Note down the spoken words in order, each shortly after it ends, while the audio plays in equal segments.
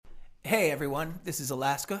Hey everyone, this is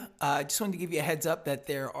Alaska. I just wanted to give you a heads up that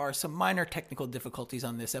there are some minor technical difficulties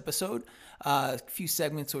on this episode. A few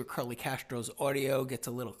segments where Curly Castro's audio gets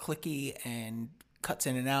a little clicky and cuts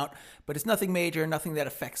in and out, but it's nothing major, nothing that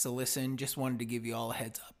affects the listen. Just wanted to give you all a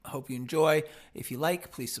heads up. I hope you enjoy. If you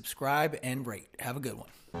like, please subscribe and rate. Have a good one.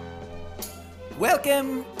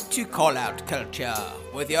 Welcome to Call Out Culture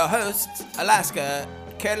with your hosts, Alaska,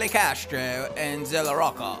 Curly Castro, and Zilla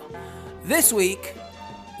Rocca. This week,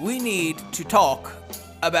 we need to talk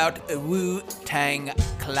about Wu-Tang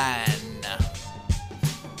Clan.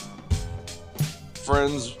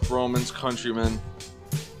 Friends, Romans, countrymen.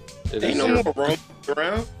 Ain't no more Romans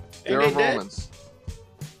around. There are Romans.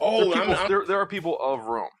 Oh, there are people of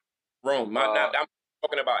Rome. Rome. I'm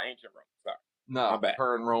talking about ancient Rome. Sorry. No,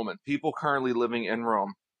 current Roman. People currently living in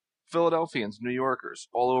Rome. Philadelphians, New Yorkers,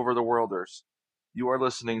 all over the worlders. You are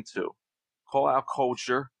listening to Call Out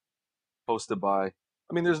Culture, hosted by...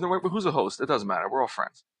 there's no... Who's a host? It doesn't matter. We're all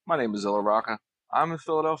friends. My name is Zilla Rocca. I'm in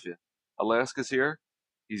Philadelphia. Alaska's here.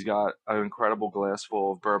 He's got an incredible glass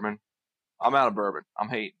full of bourbon. I'm out of bourbon. I'm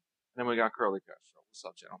hating. And then we got Curly Castro. What's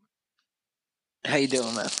up, gentlemen? How you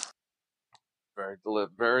doing, man?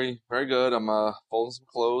 Very, very good. I'm folding some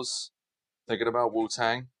clothes, thinking about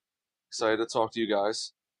Wu-Tang. Excited to talk to you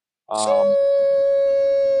guys.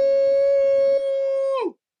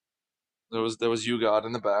 There was you God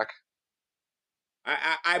in the back.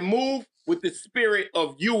 I move with the spirit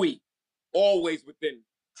of Yui, always within me.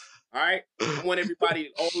 All right? I want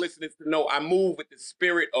everybody, all listeners, to know I move with the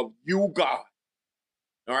spirit of you, God.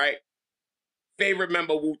 All right? Favorite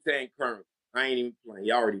member of Wu-Tang currently. I ain't even playing.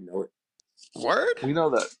 You already know it. Word? We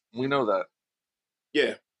know that.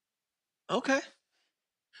 Yeah. Okay.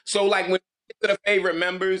 So, like, when you get to the favorite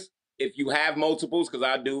members, if you have multiples, because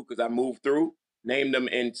I do, because I move through, name them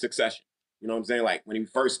in succession. You know what I'm saying? Like, when he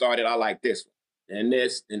first started, I like this one, and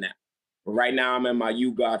this, and that. But right now, I'm in my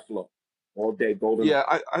You God flow. All day, golden. Yeah,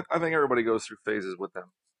 I think everybody goes through phases with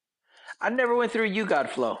them. I never went through You God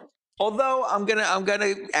flow. Although I'm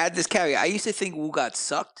gonna add this caveat. I used to think Wu God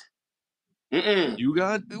sucked. You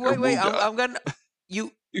God? Wait. I'm gonna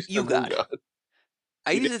you God.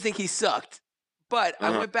 I used to think he sucked, but I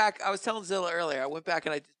went back. I was telling Zilla earlier. I went back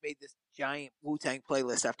and I just made this giant Wu-Tang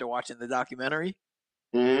playlist after watching the documentary.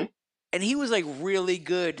 Mm-hmm. And he was like really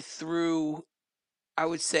good through, I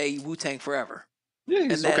would say, Wu-Tang Forever. Yeah,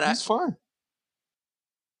 he's fine.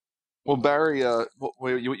 Well, Barry, you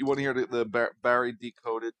want to hear the Barry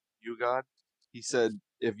decoded You God? He said,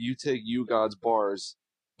 if you take You God's bars,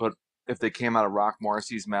 but if they came out of Rock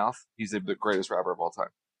Morrissey's mouth, he's the greatest rapper of all time.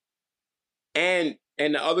 And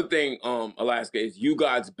the other thing, Alaska, is You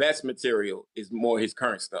God's best material is more his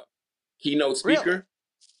current stuff. Keynote Speaker. Really?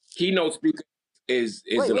 Keynote Speaker is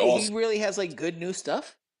an awesome. He really has like good new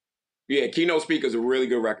stuff? Yeah, Keynote Speaker is a really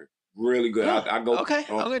good record. Really good. Yeah. I go. Okay,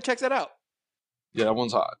 I'm gonna check that out. Yeah, that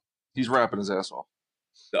one's hot. He's rapping his ass off.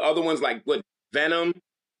 The other one's like what? Venom.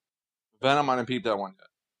 I didn't peep that one yet.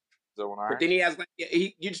 Is that one all right? But then he has like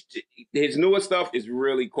his newer stuff is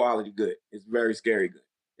really quality good. It's very scary good.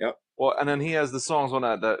 Yep. Well, and then he has the songs on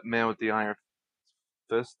that Man with the Iron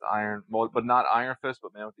Fist, but not Iron Fist,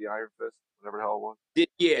 but Man with the Iron Fist, whatever the hell it was.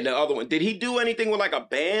 The other one. Did he do anything with like a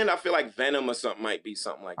band? I feel like Venom or something might be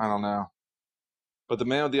something like that. I don't know. But the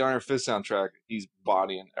Man with the Iron Fist soundtrack, he's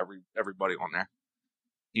bodying everybody on there.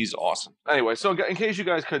 He's awesome. Anyway, so in case you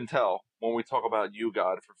guys couldn't tell, when we talk about You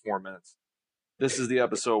God for 4 minutes, this is the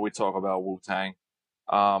episode we talk about Wu-Tang.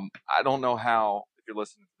 I don't know how, if you're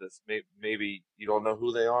listening to this, maybe you don't know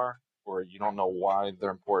who they are, or you don't know why they're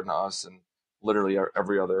important to us, and literally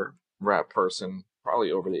every other rap person,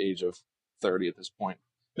 probably over the age of 30 at this point.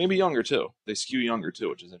 Maybe younger too. They skew younger too,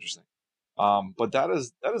 which is interesting. But that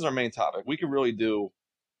is our main topic. We could really do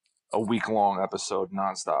a week-long episode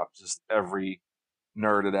nonstop, just every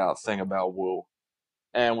nerded out thing about Wu.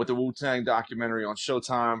 And with the Wu-Tang documentary on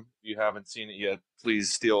Showtime, if you haven't seen it yet,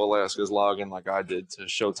 please steal Alaska's login like I did to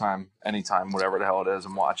Showtime anytime, whatever the hell it is,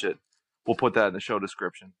 and watch it. We'll put that in the show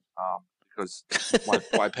description because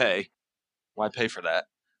why pay? Why pay for that?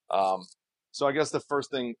 So I guess the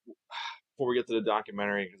first thing before we get to the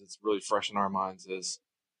documentary, because it's really fresh in our minds, is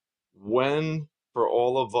when, for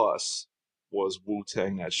all of us, was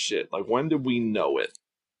Wu-Tang that shit? Like, when did we know it?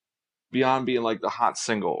 Beyond being like the hot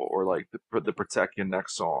single or like the Protect Your Neck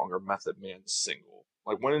song or Method Man's single.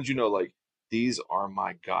 Like, when did you know, like, these are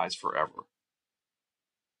my guys forever?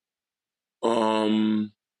 I'll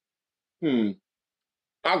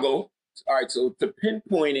go. All right, so to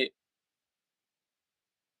pinpoint it,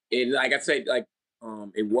 and like I said, like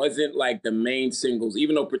it wasn't like the main singles,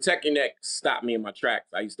 even though Protect Your Neck stopped me in my tracks.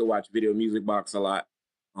 I used to watch Video Music Box a lot.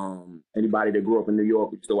 Anybody that grew up in New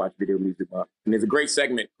York used to watch Video Music Buff. And there's a great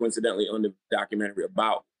segment, coincidentally, on the documentary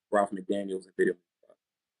about Ralph McDaniels and Video Music Buff.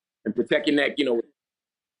 And Protect Your Neck,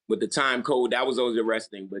 with the time code, that was always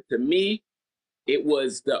arresting. But to me, it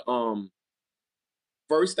was the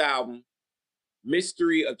first album,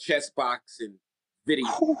 Mystery of Chess Boxing video,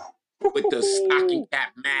 with the stocking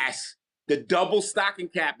cap mask, the double stocking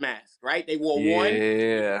cap mask, right? They wore one,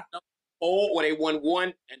 or they won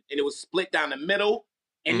one, and it was split down the middle,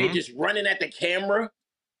 and they just running at the camera.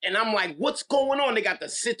 And I'm like, what's going on? They got the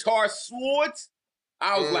sitar swords.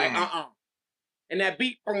 I was like, And that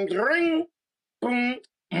beat, boom, boom,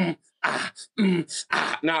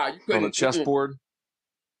 nah, you couldn't. On the chessboard?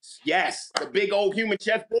 Yes, the big old human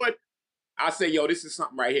chessboard. I say, yo, this is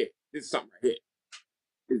something right here. This is something right here.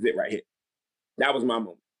 This is it right here. That was my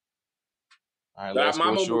moment. All right, let's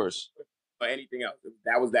go. Yours. Or anything else.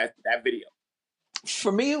 That was that video.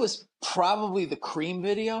 For me, it was probably the Cream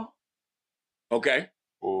video. Okay.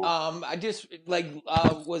 Ooh. I just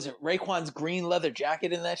was it Raekwon's green leather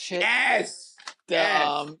jacket in that shit? Yes. They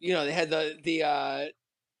had the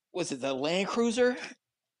was it the Land Cruiser?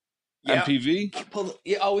 Yep. MPV?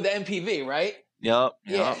 The MPV, right? Yep.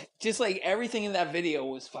 Yeah. Just like everything in that video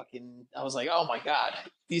was fucking. I was like, oh my god,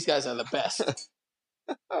 these guys are the best.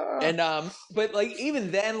 And but like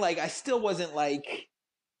even then, like I still wasn't like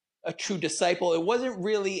a true disciple. It wasn't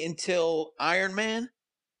really until Iron Man,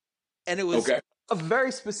 and it was a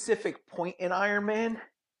very specific point in Iron Man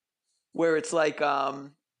where it's like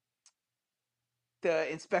the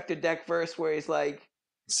Inspector Deck verse where he's like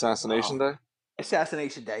Assassination Day.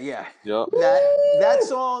 Assassination Day, yeah. Yep. That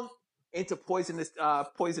song into Poisonous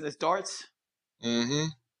Darts. Mm-hmm.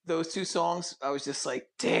 Those two songs, I was just like,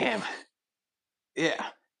 damn. Yeah.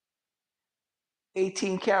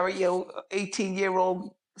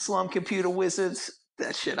 18-year-old slum computer wizards.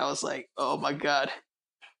 That shit, I was like, oh my god.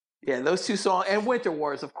 Yeah, those two songs. And Winter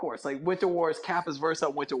Wars, of course. Like Winter Wars, Kappa's verse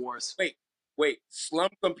on Winter Wars. Wait. Slum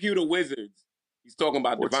computer wizards. He's talking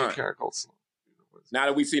about Divine. Now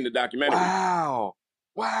that we've seen the documentary.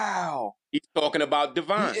 Wow. He's talking about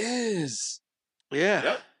Divine. He is. Yeah.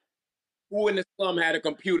 Yep. Who in the slum had a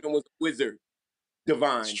computer and was a wizard?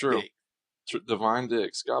 Divine. It's true. Divine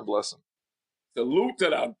Diggs. God bless him. Salute to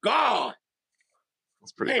the God.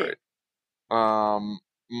 That's pretty great.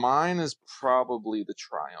 Mine is probably the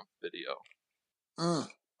Triumph video,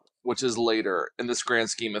 which is later in this grand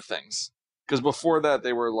scheme of things. Because before that,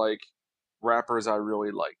 they were like rappers I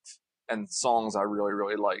really liked and songs I really,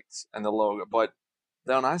 really liked and the logo. But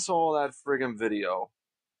then I saw that friggin' video,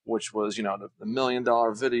 which was, the $1 million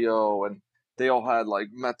video, and they all had like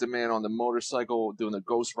Met the Man on the motorcycle doing the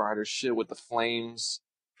Ghost Rider shit with the flames.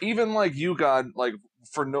 Even like you got like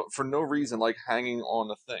for no reason, like hanging on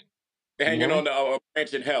the thing. Hanging on the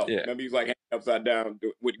branch in hell. Yeah. Remember, he's like hanging upside down. Yeah,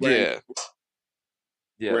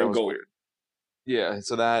 that was gold. weird. Yeah,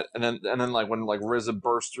 so that, and then like when like RZA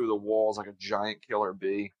burst through the walls like a giant killer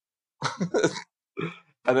bee.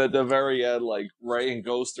 And at the very end, like Ray and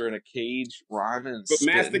Ghost are in a cage rhyming and But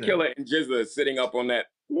Master Killer and GZA sitting up on that.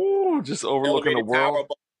 Just overlooking the world.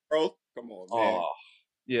 Come on, man. Oh,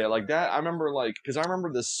 yeah, like that. I remember because I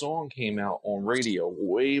remember this song came out on radio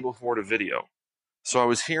way before the video. So I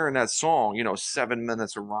was hearing that song, 7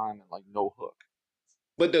 minutes of rhyming, like no hook.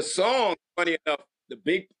 But the song, funny enough,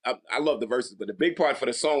 I love the verses, but the big part for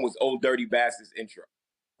the song was Old Dirty Bastard's intro.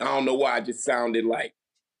 I don't know why it just sounded like,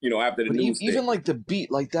 after the news. Even like the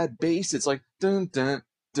beat, like that bass, it's like dun dun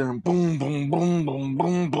dun boom boom boom boom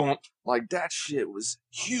boom boom. Like that shit was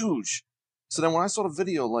huge. So then when I saw the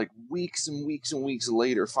video, like weeks and weeks and weeks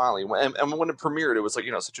later, finally, and when it premiered, it was like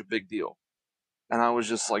such a big deal. And I was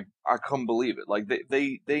just like, I couldn't believe it. Like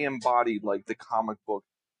they embodied like the comic book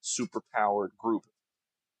superpowered group,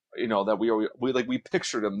 that we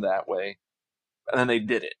pictured them that way, and then they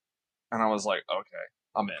did it, and I was like, okay,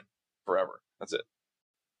 I'm in forever. That's it.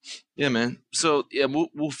 Yeah, man. So yeah,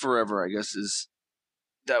 we'll forever, I guess, is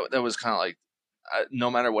that was kind of like,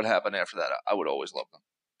 no matter what happened after that, I would always love them.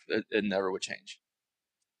 It never would change.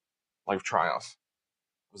 Like Triumph,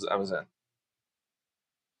 I was in.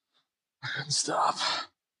 I couldn't stop.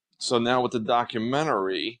 So now with the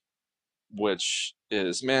documentary, which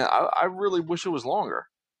is, man, I really wish it was longer.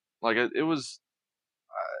 Like it was.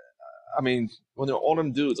 I mean, when they're all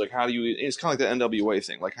them dudes, like how do you? It's kind of like the NWA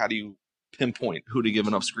thing. Like how do you pinpoint who to give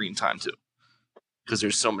enough screen time to? Because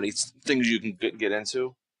there's so many things you can get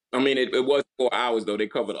into. I mean, it was 4 hours though. They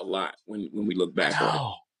covered a lot when we look back on it.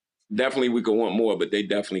 Definitely, we could want more, but they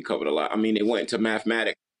definitely covered a lot. I mean, they went into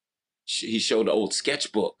mathematics. He showed the old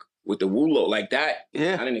sketchbook with the Wulo like that.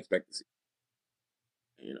 Yeah, I didn't expect to see.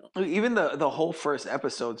 You know, even the whole first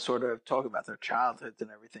episode sort of talking about their childhoods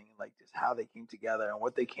and everything, and like just how they came together and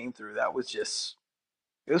what they came through. That was just,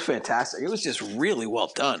 it was fantastic. It was just really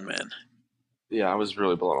well done, man. Yeah, I was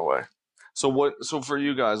really blown away. So for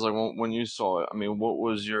you guys, like when you saw it, I mean, what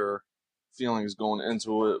was your feelings going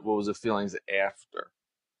into it? What was the feelings after?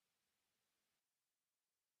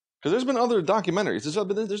 Because there's been other documentaries.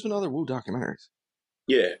 There's been other Wu documentaries.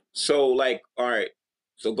 yeah. So like, all right.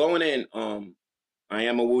 So going in, I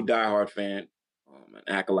am a Wu diehard fan, an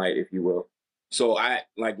acolyte, if you will. So I,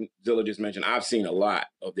 like Zilla just mentioned, I've seen a lot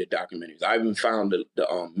of their documentaries. I even found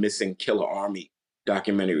the Missing Killer Army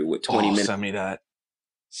documentary with 20 minutes. Send me that.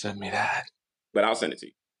 Send me that. But I'll send it to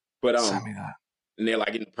you. But send me that. And they're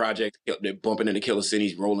like in the project, they're bumping into Killer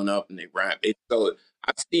Cities, rolling up, and they rap it. So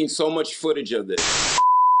I've seen so much footage of this.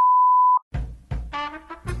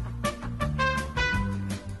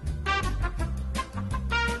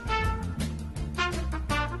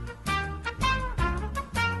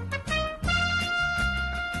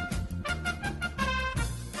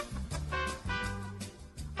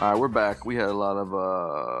 All right, we're back. We had a lot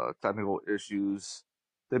of technical issues.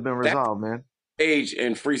 They've been resolved, man. Age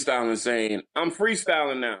and freestyling, saying, I'm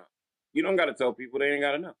freestyling now. You don't got to tell people. They ain't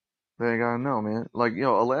got to know. They ain't got to know, man. Like,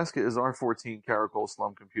 Alaska is our 14 Caracol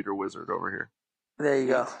Slum computer wizard over here. There you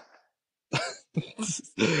go.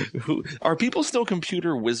 Are people still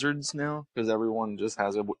computer wizards now? Because everyone just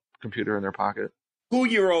has a computer in their pocket.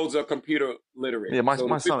 2-year-olds are computer literate. Yeah, my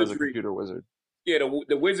son is a computer wizard. Yeah,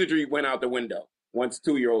 the wizardry went out the window once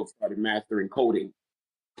 2-year-olds started mastering coding.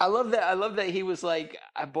 I love that. I love that he was like,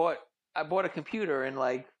 I bought a computer and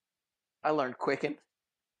like I learned Quicken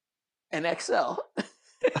and Excel.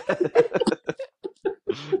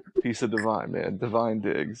 Piece of Divine, man. Divine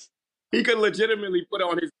digs. He could legitimately put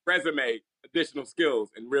on his resume additional skills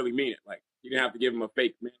and really mean it. Like, you didn't have to give him a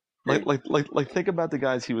fake man. Like think about the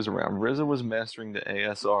guys he was around. RZA was mastering the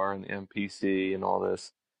ASR and the MPC and all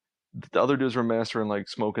this. The other dudes were mastering like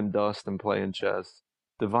Smoking Dust and playing chess.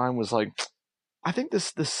 Divine was like, I think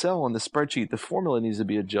this cell on the spreadsheet, the formula needs to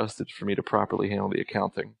be adjusted for me to properly handle the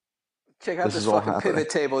accounting. Check out this fucking pivot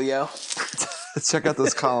table, yo. Check out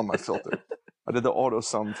this column I filtered. I did the auto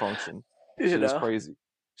sum function. Shit is crazy.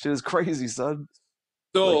 Shit is crazy, son.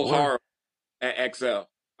 So horrible at Excel.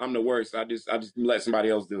 I'm the worst. I just let somebody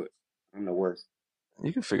else do it. I'm the worst.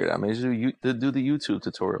 You can figure it out, man. You do the YouTube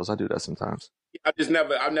tutorials. I do that sometimes.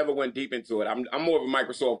 I never went deep into it. I'm more of a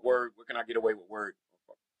Microsoft Word. What can I get away with Word?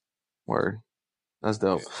 Word. That's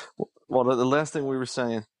dope. Yeah. Well, the last thing we were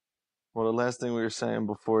saying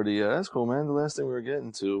before that's cool, man. The last thing we were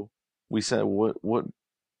getting to, we said what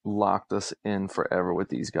locked us in forever with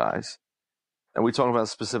these guys. And we talk about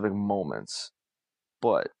specific moments.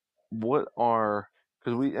 But what are,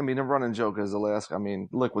 because the running joke is Alaska,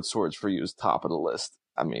 Liquid Swords for you is top of the list.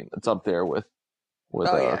 It's up there with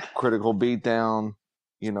Critical Beatdown,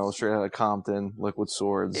 straight out of Compton, Liquid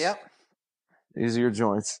Swords. Yep. These are your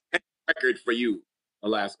joints. Record for you,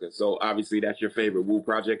 Alaska. So obviously that's your favorite Wu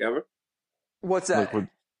project ever. What's that?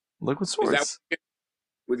 Liquid Swords.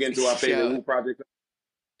 We're getting to our favorite Wu project.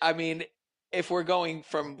 If we're going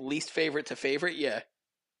from least favorite to favorite, yeah.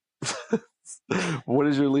 What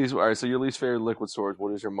is your least? All right, so your least favorite Liquid Swords.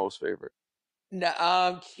 What is your most favorite?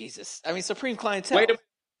 No, Jesus. Supreme Clientele.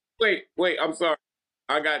 Wait. I'm sorry.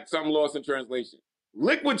 I got something lost in translation.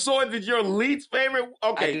 Liquid Swords is your least favorite?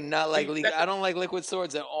 Okay. I do not like I don't like Liquid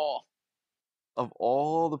Swords at all. Of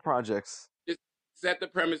all the projects. Just set the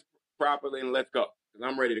premise properly and let's go.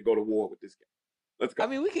 Because I'm ready to go to war with this guy. Let's go.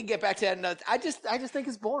 We could get back to that. I just think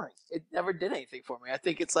it's boring. It never did anything for me. I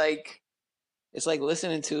think it's like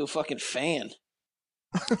listening to a fucking fan.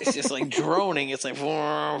 It's just like droning. It's like fucking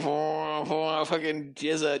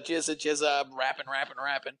jizza, rapping.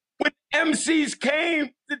 When MCs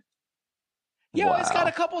came. Yo, It's got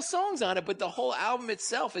a couple songs on it, but the whole album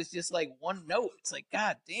itself is just like one note. It's like,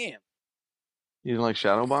 god damn. You didn't like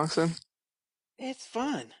Shadowboxing? It's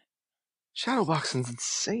fun. Shadowboxing's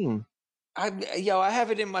insane. I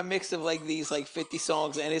have it in my mix of like these like 50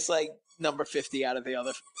 songs, and it's like number 50 out of the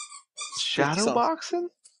other. Shadowboxing?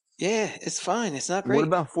 Yeah, it's fine. It's not great. What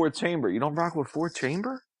about Fourth Chamber? You don't rock with Fourth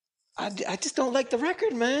Chamber? I just don't like the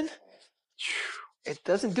record, man. It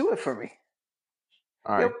doesn't do it for me.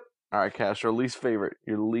 All right. Yep. All right, Castro,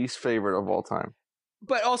 your least favorite of all time.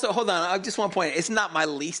 But also, hold on, I just want to point out, it's not my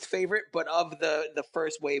least favorite, but of the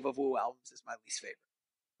first wave of Wu albums, is my least favorite.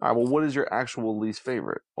 All right, well, what is your actual least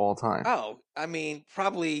favorite all time? Oh,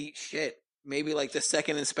 probably maybe like the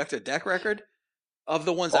second Inspector Deck record of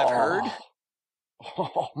the ones I've heard.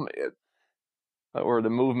 Oh, man. Or the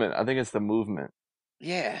Movement. I think it's the Movement.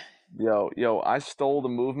 Yeah. Yo, I stole the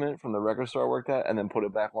movement from the record store I worked at and then put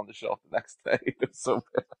it back on the shelf the next day. It was so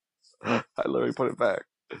bad. I literally put it back.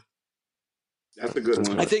 That's a good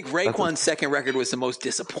one. I think Raekwon's second record was the most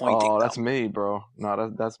disappointing. Oh, that's me, bro.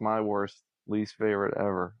 No, that's my worst, least favorite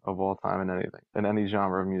ever of all time in anything, in any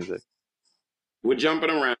genre of music. We're jumping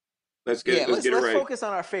around. Let's get it right. Let's focus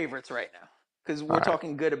on our favorites right now because we're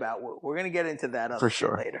talking good about Wu. We're gonna get into that other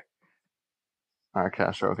shit later. All right,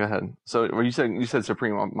 Castro, go ahead. So you said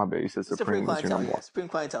Supreme. My bad. You said Supreme was your number one. Supreme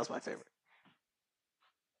Clientele's my favorite.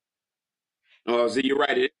 Oh, so you're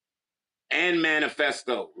right. And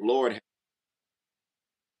Manifesto, Lord.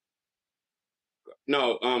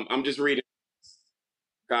 No, I'm just reading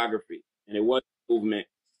discography, and it was movement.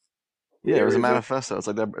 Yeah, it was a manifesto. It's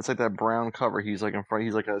like that brown cover. He's like in front.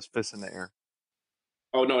 He's like got his fist in the air.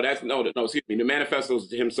 Oh no, excuse me. The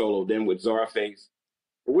manifesto's him solo. Then with Czarface.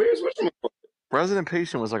 Where's Resident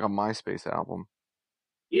Patient was like a MySpace album.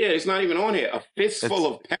 Yeah, it's not even on here. A Fistful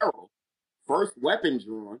of Peril. First Weapon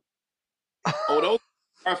drawn. Oh, those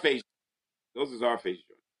are Czarface. Those are Czarface joints.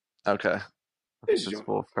 Okay.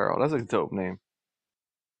 Fistful of Peril. That's a dope name.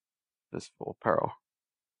 Fistful of Peril.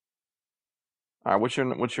 All right, what's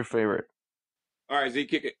your favorite? All right, Z,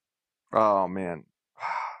 kick it. Oh man,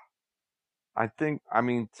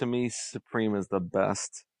 to me, Supreme is the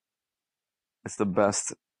best. It's the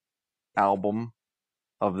best album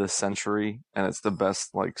of this century, and it's the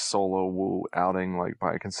best like solo Wu outing, like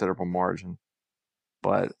by a considerable margin.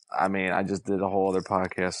 But I mean, I just did a whole other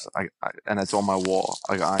podcast, and it's on my wall.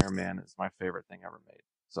 Like Iron Man is my favorite thing ever made,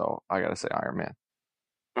 so I gotta say Iron Man.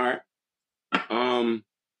 All right.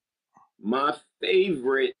 My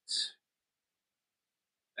favorite.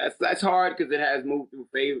 That's hard because it has moved through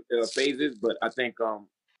phases, but I think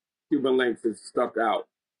Cuban Links has stuck out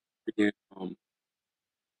being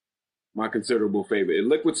my considerable favorite.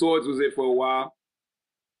 Liquid Swords was it for a while,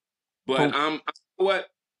 but what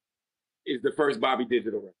is the first Bobby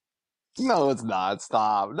Digital record? No, it's not.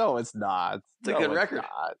 Stop. No, it's not. It's a good record.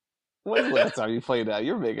 When's the last time you played that?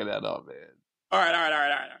 You're making that up, man. All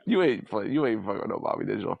right. You ain't fucking no Bobby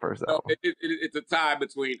Digital first album. It's a tie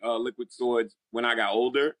between Liquid Swords when I got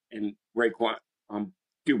older and Raekwon,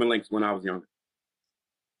 Cuban Links when I was younger.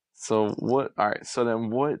 So what? All right. So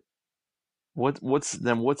then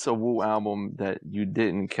what's a Wu album that you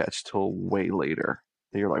didn't catch till way later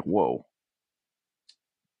that you're like, whoa?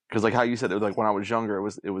 Because like how you said it, like when I was younger,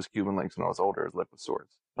 it was Cuban Links. When I was older, it was Liquid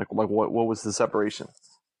Swords. Like what was the separation?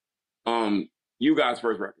 You guys'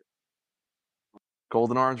 first record.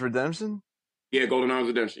 Golden Arms Redemption? Yeah, Golden Arms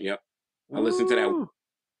Redemption, yep. I listened to that.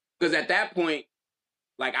 Because at that point,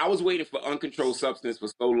 like I was waiting for Uncontrolled Substance for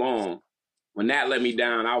so long. When that let me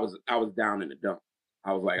down, I was down in the dump.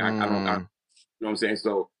 I was like, I don't, you know what I'm saying?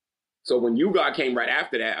 So when You God came right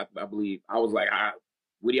after that, I believe, I was like,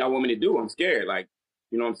 what do y'all want me to do? I'm scared. Like,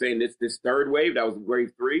 you know what I'm saying? This third wave, that was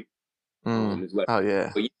wave 3. Oh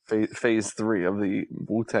yeah. Phase 3 of the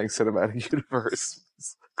Wu-Tang Cinematic Universe.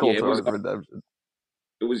 Golden Arms Redemption.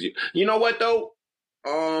 It was, you know what though?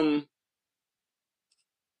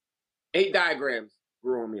 8 Diagrams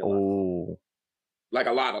grew on me a lot. Oh. Like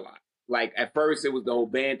a lot. Like at first it was the whole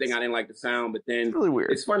band thing. I didn't like the sound, but then it's really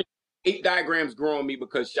weird. It's funny. 8 Diagrams grew on me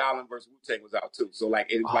because Shaolin vs. Wu-Tang was out too. So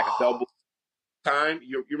like it was like a double time.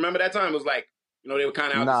 You remember that time? It was like, you know, they were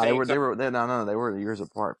kind of out. Nah, they were years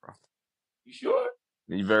apart, bro. You sure?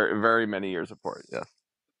 Very, very many years apart. Yeah.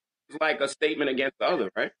 It's like a statement against the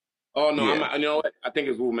other, right? Oh no, yeah. you know what? I think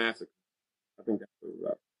it's Wu Massacre. I think that's what it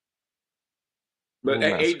was. But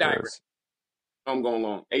 8 Diagrams. I'm going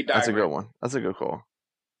long. 8 Diagrams. That's a good one. That's a good call.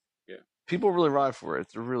 Yeah. People really ride for it.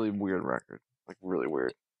 It's a really weird record. Like really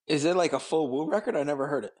weird. Is it like a full Wu record? I never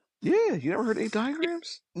heard it. Yeah, you never heard 8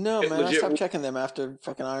 Diagrams? No, man. I stopped checking them after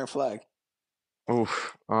fucking Iron Flag.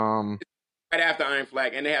 Oof. Right after Iron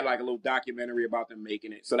Flag, and they had like a little documentary about them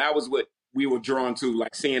making it. So that was what we were drawn to,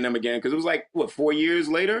 like seeing them again, because it was like 4 years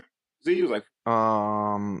later. See, it was like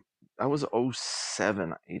that was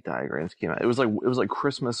 07. 8 Diagrams came out. It was like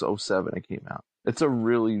Christmas 07. It came out. It's a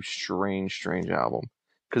really strange album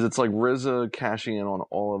because it's like RZA cashing in on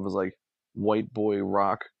all of his like white boy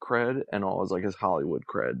rock cred and all his like his Hollywood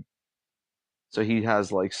cred. So he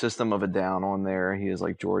has like System of a Down on there. He has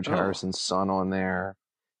like George Harrison's son on there.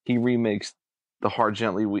 He remakes the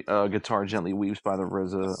Guitar Gently Weeps by the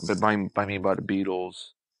RZA, but by the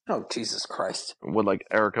Beatles. Oh, Jesus Christ. With like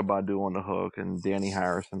Erykah Badu on the hook and Danny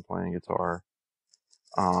Harrison playing guitar.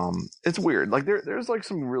 It's weird. Like there's like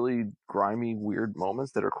some really grimy, weird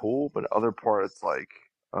moments that are cool, but other parts like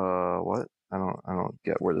what? I don't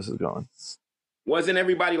get where this is going. Wasn't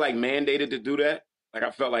everybody like mandated to do that? Like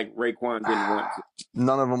I felt like Raekwon didn't want to.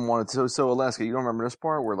 None of them wanted to. So Alaska, you don't remember this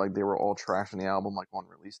part where like they were all trashing the album like on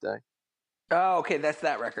release day? Oh, okay, that's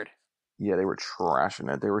that record. Yeah, they were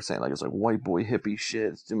trashing it. They were saying like it's like white boy hippie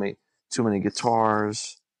shit. It's too many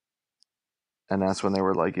guitars. And that's when they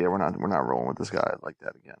were like, yeah, we're not rolling with this guy like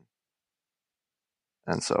that again.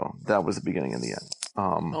 And so that was the beginning and the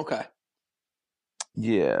end. Okay.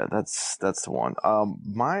 Yeah, that's the one.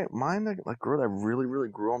 Mine that really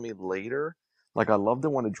grew on me later. Like I loved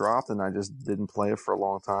it when it dropped, and I just didn't play it for a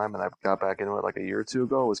long time, and I got back into it like a year or two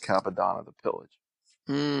ago. Was Capadonna the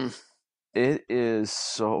Pillage? It is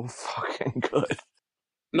so fucking good.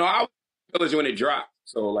 No, I was Pillage when it dropped,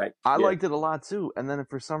 so like I liked it a lot too, and then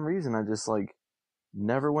for some reason I just like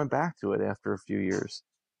never went back to it after a few years.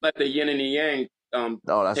 Let the yin and the yang. Oh,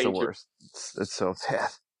 that's the worst. It's so bad.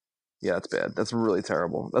 Yeah, it's bad. That's really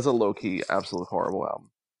terrible. That's a low key, absolute horrible album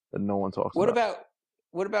that no one talks about.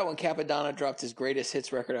 What about when Capadonna dropped his greatest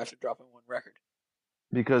hits record after dropping one record?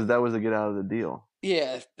 Because that was to get out of the deal.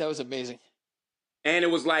 Yeah, that was amazing. And it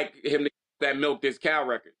was like him that Milk This Cow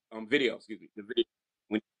record video. Excuse me, the video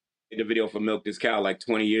when he did the video for Milk This Cow like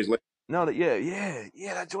 20 years later. No, yeah.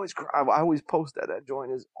 That joint's. I always post that. That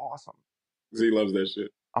joint is awesome. He loves that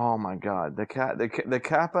shit. Oh my god, the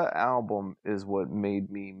Kappa album is what made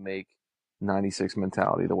me make 96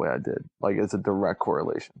 Mentality the way I did. Like it's a direct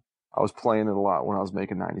correlation. I was playing it a lot when I was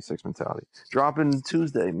making 96 Mentality. Dropping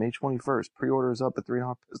Tuesday, May 21st. Pre-orders up at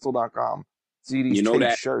 3HotPistol.com. CDs, you know tapes,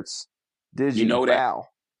 that. shirts. Digi, you know bow.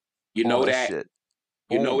 You know that. Shit.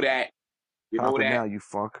 You know that. You know that. Now, you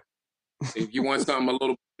fuck. If you want something a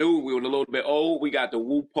little new, we were a little bit old. We got the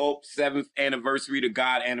Wu Pope 7th anniversary to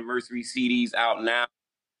God anniversary CDs out now.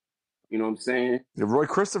 You know what I'm saying? Yeah, Roy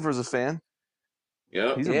Christopher's a fan.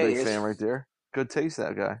 Yeah, he's a big fan right there. Good taste,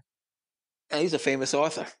 that guy. And he's a famous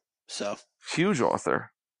author, so huge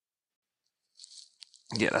author.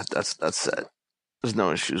 Yeah, that's set. There's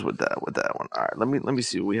no issues with that one. All right, let me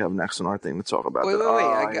see what we have next on our thing to talk about. Wait.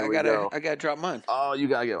 I gotta drop mine. Oh, you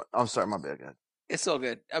gotta get one. I'm sorry, my bad, guy. It's all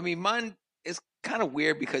good. I mean, mine is kind of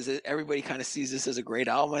weird because everybody kind of sees this as a great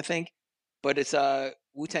album, I think, but it's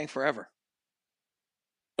Wu-Tang Forever.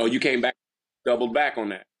 Oh, you came back, doubled back on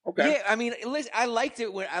that. Okay. Yeah, I mean, listen, I liked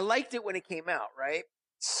it when it came out, right?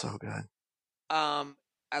 So good.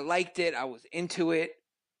 I liked it. I was into it,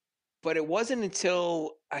 but it wasn't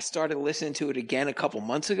until I started listening to it again a couple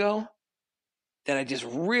months ago that I just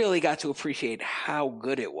really got to appreciate how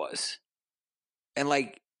good it was. And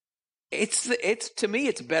like, it's to me,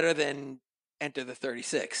 it's better than Enter the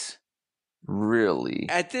 36. Really?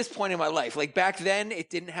 At this point in my life, like back then, it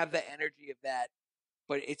didn't have the energy of that.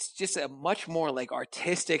 But it's just a much more like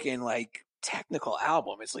artistic and like technical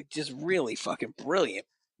album. It's like just really fucking brilliant.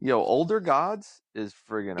 Yo, Older Gods is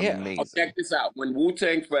friggin' amazing. I'll check this out. When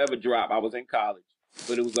Wu-Tang Forever dropped, I was in college,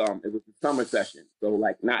 but it was the summer session. So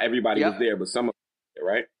like not everybody was there, but some of them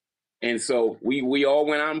were there, right? And so we all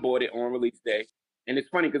went on board it on release day. And it's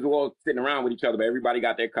funny because we're all sitting around with each other, but everybody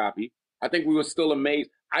got their copy. I think we were still amazed.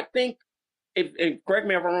 I think, if correct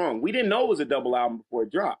me if I'm wrong, we didn't know it was a double album before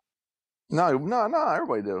it dropped. No,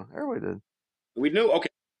 everybody did. We knew, okay.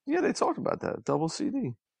 Yeah, they talked about that double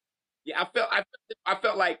CD. Yeah, I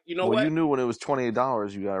felt like, you know what? Well, you knew when it was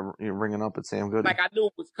 $28, you got ringing up at Sam Goody. Like I knew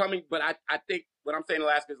it was coming, but I think what I'm saying,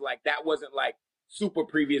 Alaska, is like that wasn't like super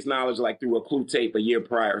previous knowledge, like through a Clue tape a year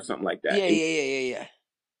prior or something like that. Yeah.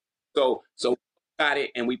 So we got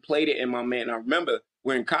it and we played it in my man. And I remember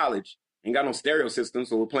we're in college and got no stereo system,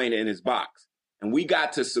 so we're playing it in his box. And we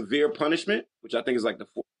got to Severe Punishment, which I think is like the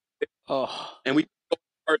fourth. Oh. And we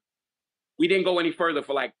didn't go any further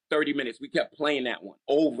for like 30 minutes. We kept playing that one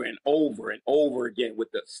over and over and over again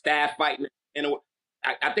with the staff fighting. And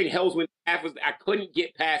I think Hell's Went Staff was, I couldn't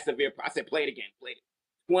get past Severe. I said, play it again, play it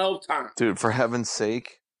 12 times. Dude, for heaven's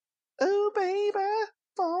sake. Oh, baby,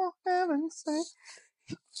 for heaven's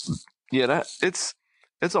sake. Yeah, it's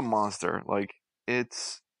a monster. Like, I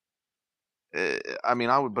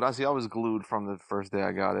was glued from the first day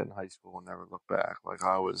I got it in high school and never looked back. Like,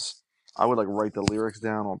 I would like write the lyrics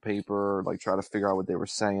down on paper, like try to figure out what they were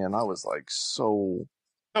saying. I was like so.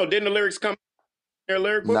 Oh, didn't the lyrics come in their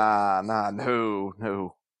lyric book? Nah,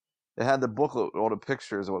 no. It had the booklet, all the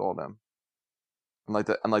pictures with all them, and like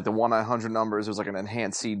the 1-900 numbers. It was like an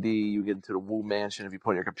enhanced CD. You get into the Wu Mansion if you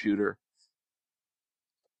put in your computer.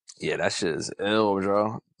 Yeah, that shit is ill,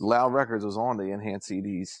 bro. Loud Records was on the enhanced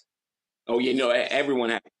CDs. Oh, you know, everyone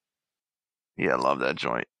had. Yeah, I love that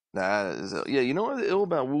joint. That is, yeah. You know what's ill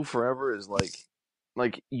about Wu Forever is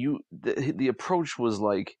the approach was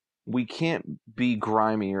like, we can't be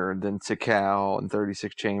grimier than Tikal and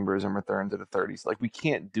 36 Chambers and Return to the 30s. Like, we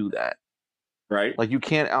can't do that, Right. Like, you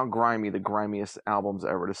can't out-grimy the grimiest albums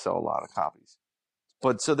ever to sell a lot of copies.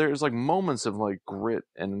 But so there's like moments of like grit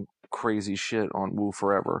and crazy shit on Wu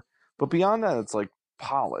Forever. But beyond that, it's like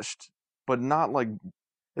polished, but not like,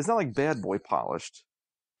 it's not like Bad Boy polished.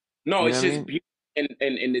 No, You it's know what I just mean?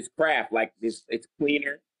 beauty in this craft. Like this, it's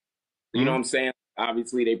cleaner. You know what I'm saying?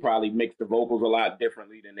 Obviously, they probably mixed the vocals a lot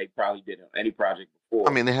differently than they probably did on any project before.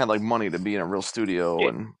 I mean, they had like money to be in a real studio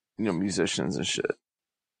and, you know, musicians and shit.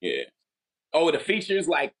 Yeah. Oh, the features,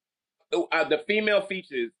 like the female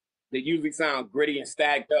features, they usually sound gritty and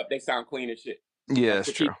stacked up. They sound clean as shit. Yeah,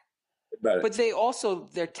 that's true. Better. But they also,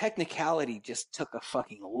 their technicality just took a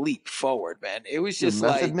fucking leap forward, man. It was just Dude,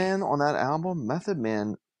 Method like Man on that album, Method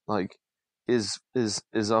Man, like, is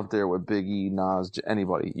up there with Biggie, Nas,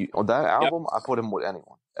 anybody. On that album, I put him with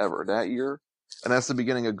anyone ever that year, and that's the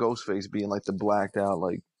beginning of Ghostface being like the blacked out,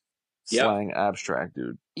 like, slang abstract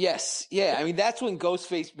dude. Yes, yeah. I mean, that's when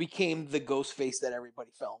Ghostface became the Ghostface that everybody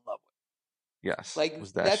fell in love with. Yes, Like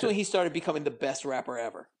was that's shit. when he started becoming the best rapper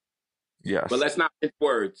ever. Yes, but let's not mince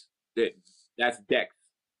words. That's Dex.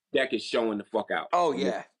 Dex is showing the fuck out. Oh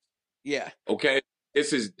yeah, yeah. Okay,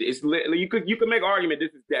 it's you could make an argument.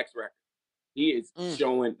 This is Dex record. He is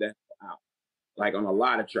showing that out, like on a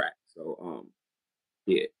lot of tracks. So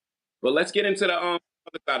yeah. But let's get into the other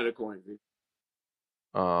side of the coin.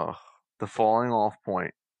 The falling off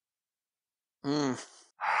point.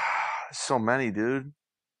 So many, dude.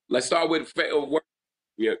 Let's start with what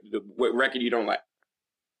record you don't like.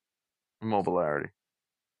 Immobilarity.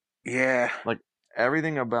 Yeah. Like,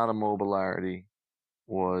 everything about Immobilarity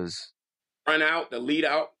was Run Out, the lead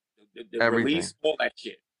out, the release, all that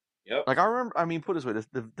shit. Yep. Like, I remember, I mean, put it this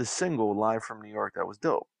way, the single Live from New York, that was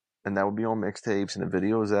dope. And that would be on mixtapes, and the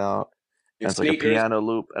video was out. And it's like a piano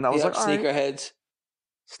loop. And I was like, Sneakerheads.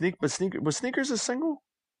 Was Sneakers a single?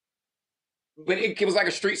 But it was like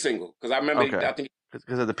a street single. Because I remember, I think.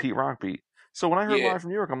 Because of the Pete Rock beat. So when I heard Live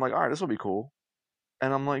from New York, I'm like, all right, this will be cool.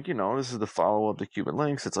 And I'm like, you know, this is the follow-up to Cuban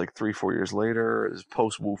Links. It's like 3-4 years later. It's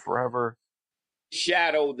post-Wu Forever.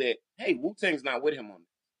 Shadow that, hey, Wu-Tang's not with him on this.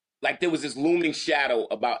 Like, there was this looming shadow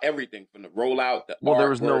about everything from the rollout, the there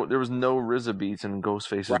was no RZA beats, and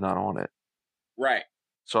Ghostface is not on it. Right.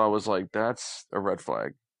 So I was like, that's a red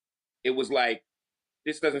flag. It was like,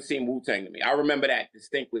 this doesn't seem Wu-Tang to me. I remember that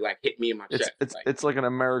distinctly, like, hit me in my chest. It's like an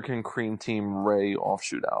American Cream Team Ray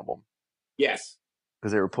offshoot album. Yes.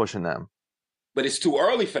 Because they were pushing them. But it's too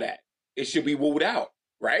early for that. It should be wooed out,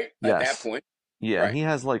 right? At that point. Yeah, right. He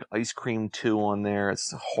has like Ice Cream 2 on there.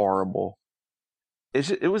 It's horrible.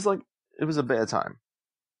 It was a bad time.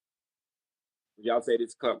 Y'all say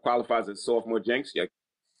this qualifies as sophomore jinx, your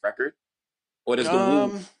record? Or does the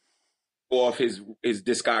Wu go off his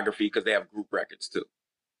discography because they have group records too?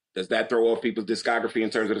 Does that throw off people's discography in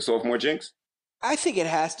terms of the sophomore jinx? I think it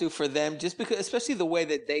has to for them, just because, especially the way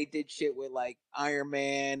that they did shit with like Iron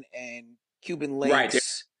Man and Cuban Links. Right.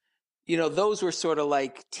 You know, those were sort of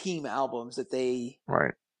like team albums that they.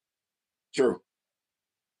 Right. True.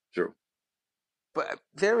 But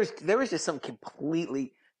there was just some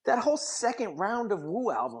completely, that whole second round of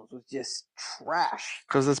Wu albums was just trash.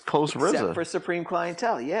 Because it's post RZA. Except for Supreme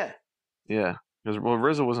Clientele, yeah. Yeah. Because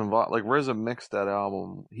RZA was involved. Like, RZA mixed that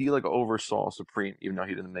album. He like oversaw Supreme, even though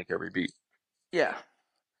he didn't make every beat. Yeah.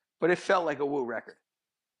 But it felt like a Wu record.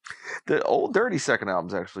 The old Dirty Second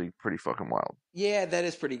album's actually pretty fucking wild. Yeah, that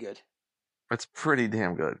is pretty good. It's pretty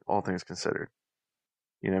damn good, all things considered.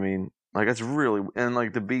 You know what I mean? Like, it's really, and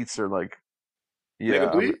like the beats are like,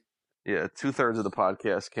 yeah, 2/3 of the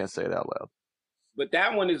podcast can't say it out loud. But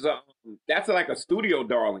that one is that's like a studio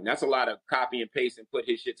darling. That's a lot of copy and paste and put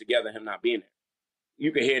his shit together. Him not being there,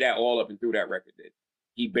 you can hear that all up and through that record. That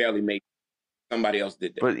he barely made. Somebody else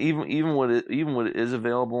did that. But even when it is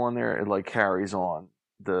available on there, it like carries on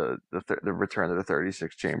the Return to the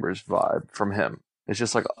 36 Chambers vibe from him. It's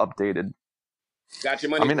just like updated. Got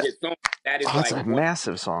Your Money. I mean, song. That is that's a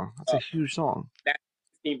massive song. That's a huge song. That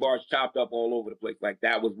 16 bars chopped up all over the place. Like,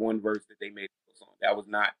 that was one verse that they made a song. That was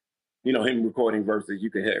not, you know, him recording verses.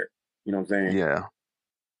 You could hear it. You know what I'm saying?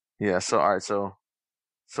 Yeah. So all right. So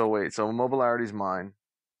wait. So Immobilarity's mine.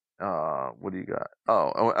 What do you got?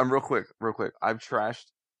 Oh, and real quick. I've trashed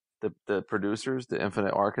the producers, the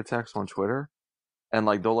Infinite Architects on Twitter, and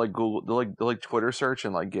like they'll like Twitter search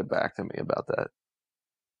and like get back to me about that.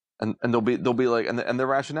 And they'll be like, and the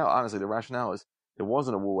rationale, honestly, is it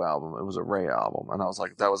wasn't a Wu album, it was a Ray album, and I was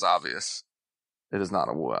like, that was obvious. It is not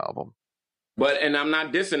a Wu album. And I'm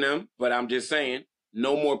not dissing them, but I'm just saying,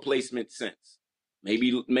 no more placement since.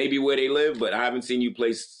 Maybe where they live, but I haven't seen you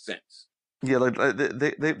place since. Yeah, like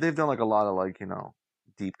they've done like a lot of like, you know,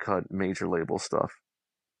 deep cut major label stuff.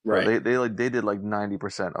 Right. They did like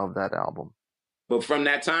 90% of that album. But from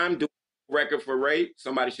that time, doing a record for Ray,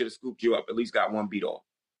 somebody should have scooped you up. At least got one beat off.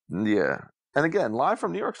 Yeah. And again, Live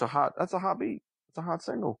from New York's that's a hot beat. It's a hot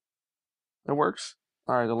single. It works.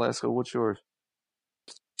 All right, Alaska, what's yours?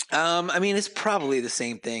 I mean, it's probably the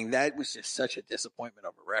same thing. That was just such a disappointment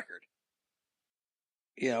of a record.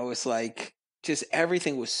 You know, it's like just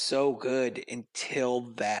everything was so good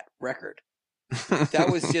until that record. That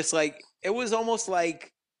was just like, it was almost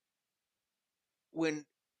like when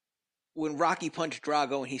Rocky punched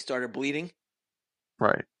Drago and he started bleeding.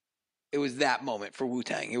 Right. It was that moment for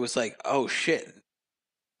Wu-Tang. It was like, oh shit,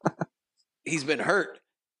 he's been hurt.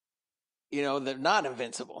 You know, they're not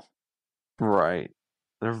invincible. Right.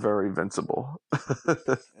 They're very invincible.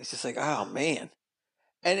 It's just like, oh man.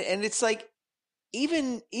 And it's like,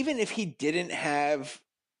 even if he didn't have,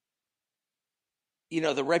 you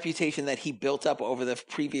know, the reputation that he built up over the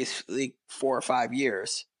previous 4 or 5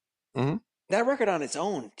 years, that record on its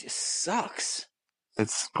own just sucks.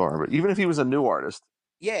 It's garbage. Even if he was a new artist.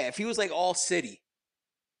 Yeah, if he was like All City.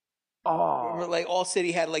 Oh. Remember, like All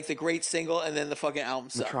City had like the great single and then the fucking album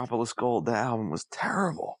sucked. Metropolis Gold, that album was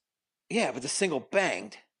terrible. Yeah, but the single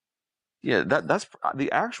banged. Yeah, that's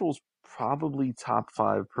the actual's probably top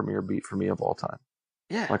 5 premier beat for me of all time.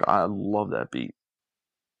 Yeah. Like, I love that beat.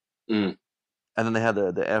 Mm. And then they had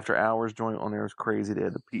the After Hours joint on there. It was crazy. They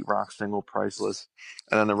had the Pete Rock single, Priceless.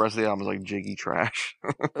 And then the rest of the album was like jiggy trash.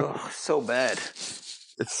 Oh, so bad.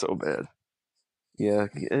 It's so bad. Yeah,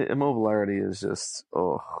 Immobilarity is just,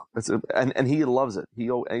 and he loves it.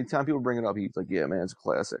 Anytime people bring it up, he's like, yeah, man, it's a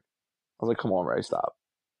classic. I was like, come on, Ray, stop.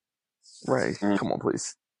 Ray, come on,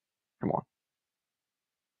 please. Come on.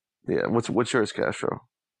 Yeah, what's yours, Castro?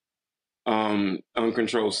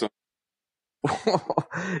 Uncontrolled Summer.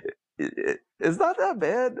 It's not that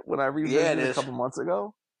bad when I revisited it a is. couple months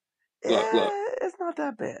ago. Look. It's not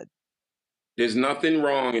that bad. There's nothing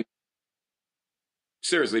wrong.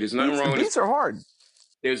 Seriously, there's nothing wrong. Beats are hard.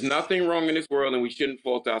 There's nothing wrong in this world, and we shouldn't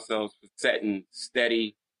fault ourselves for setting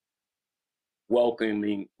steady,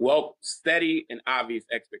 steady and obvious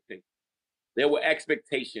expectations. There were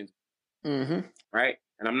expectations, right?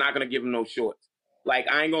 And I'm not going to give them no shorts. Like,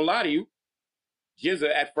 I ain't going to lie to you,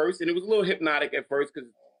 Jizza at first, and it was a little hypnotic at first because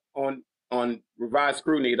on Revised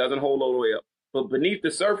Scrutiny, it doesn't hold all the way up. But Beneath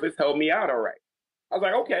the Surface held me out all right. I was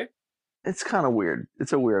like, okay. It's kind of weird.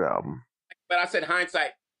 It's a weird album. But I said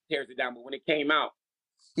hindsight tears it down. But when it came out,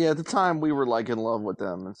 yeah, at the time we were like in love with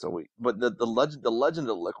them, and so But the legend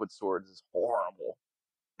of Liquid Swords is horrible.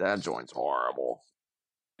 That joint's horrible.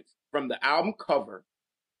 From the album cover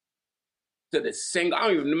to the single, I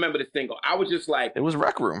don't even remember the single. I was just like, it was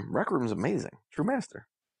Rec Room. Rec Room's amazing. True Master.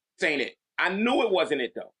 Saying it. I knew it wasn't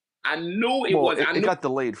it though. I knew it wasn't. It got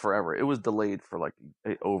delayed forever. It was delayed for like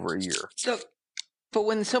over a year. So, but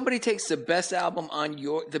when somebody takes the best album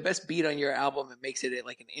the best beat on your album and makes it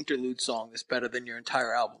like an interlude song that's better than your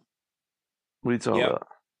entire album. What are you talking about?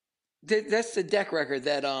 That's the Deck record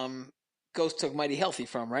that Ghost took Mighty Healthy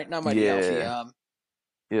from, right? Not Mighty Healthy.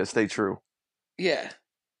 Yeah, Stay True. Yeah.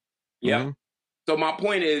 Yeah. Mm-hmm. So my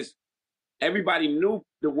point is, everybody knew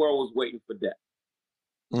the world was waiting for Deck.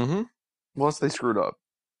 Mm-hmm. Once they screwed up.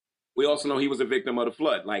 We also know he was a victim of the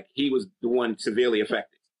flood. Like, he was the one severely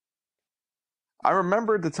affected. I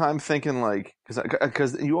remember at the time thinking, like,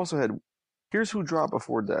 because you also had, here's who dropped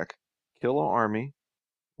before Deck: Killa Army,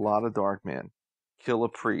 Lotta Darkman, Killa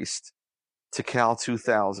Priest, Tikal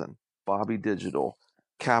 2000, Bobby Digital,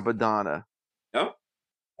 Capadonna. Yep.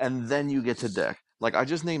 And then you get to Deck. Like, I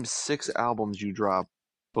just named 6 albums you dropped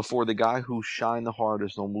before the guy who shined the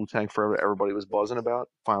hardest on Wu-Tang Forever everybody was buzzing about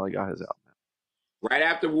finally got his album. Right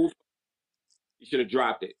after Wu, you should have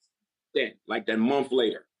dropped it. Then, like that month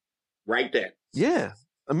later. Right then. Yeah.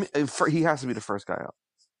 I mean, he has to be the first guy out.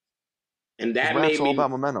 And that rap's made me... all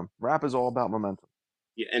about momentum. Rap is all about momentum.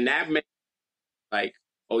 Yeah, and that made like,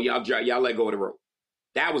 oh, y'all let go of the rope.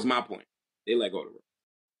 That was my point. They let go of the rope.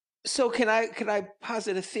 So can I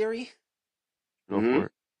posit a theory? Go for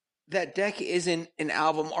it. That Deck isn't an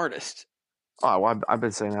album artist. Oh, well, I've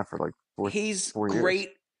been saying that for like 4 years. He's great.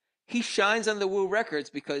 He shines on the Wu records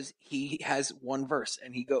because he has one verse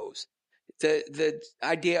and he goes. The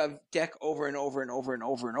idea of Deck over and over and over and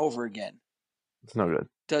over and over again. It's no good.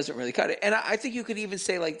 Doesn't really cut it. And I think you could even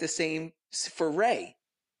say like the same for Ray.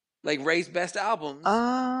 Like Ray's best albums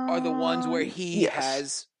are the ones where he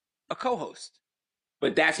has a co-host.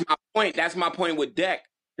 But that's my point. That's my point with Deck.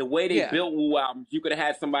 The way they built Wu albums, you could have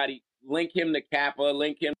had somebody link him to Kappa,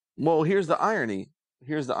 link him. Well, here's the irony.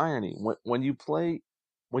 When you play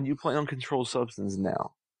Uncontrolled Substance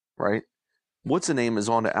now, right? What's the name is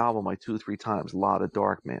on the album like 2-3 times. Lotta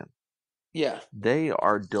Darkman. Yeah. They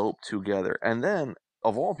are dope together. And then,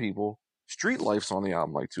 of all people, Street Life's on the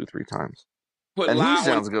album like 2-3 times. Put And he live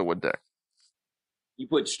sounds on, good with Deck. you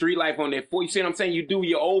put Street Life on there for you. See what I'm saying? You do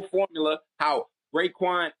your old formula. How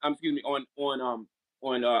Raekwon, on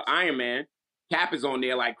Iron Man, Cap is on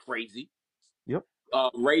there like crazy. Yep.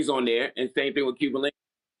 Ray's on there, and same thing with Cuban Link.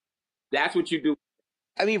 That's what you do.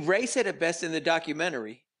 I mean, Ray said it best in the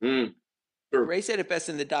documentary. True. Ray said it best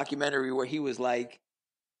in the documentary where he was like,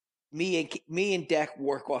 "Me and Deck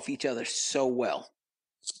work off each other so well."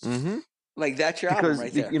 Mm-hmm. Like that's your album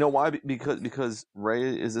right there. You know why? Because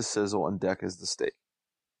Ray is the sizzle and Deck is the steak.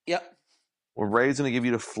 Yep. Well, Ray's going to give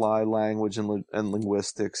you the fly language and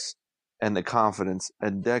linguistics and the confidence,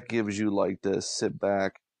 and Deck gives you like the sit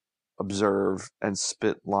back, observe, and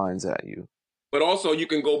spit lines at you. But also, you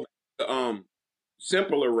can go back to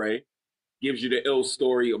simpler Ray gives you the ill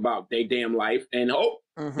story about their damn life, and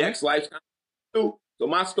Deck's life too. So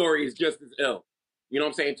my story is just as ill. You know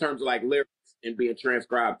what I'm saying? In terms of like lyrics and being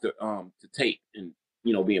transcribed to tape and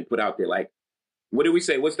being put out there. Like, what did we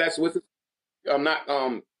say? What's it?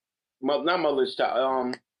 Not Motherless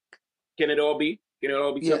Child. Can it all be? Can it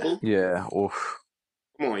all be simple? Yeah. Oof.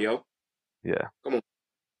 Come on, yo. Yeah. Come on.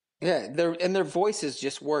 Yeah, their voices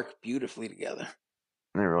just work beautifully together.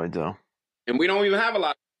 They really do. And we don't even have a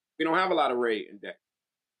lot. We don't have a lot of Ray and Deck.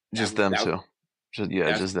 Just them two.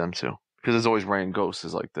 Just them two. Because there's always Ray and Ghost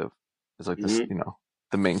is like this,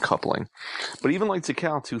 the main coupling. But even like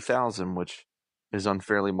Tical 2000, which is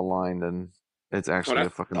unfairly maligned, and it's actually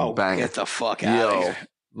a fucking banger. Get the fuck out of here.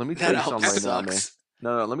 Let me tell you something right now, man.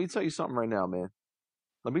 No, let me tell you something right now, man.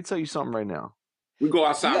 Let me tell you something right now. We go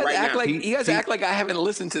outside right now. You guys act like I haven't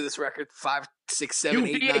listened to this record 5, 6, 7,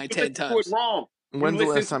 8, 9, 10 times. It wrong. When's the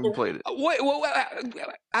last time you played it? Wait,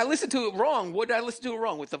 I listened to it wrong. What did I listen to it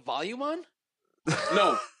wrong? With the volume on?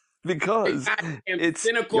 No. Because it's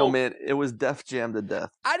cynical. Yo, man, it was Def Jam to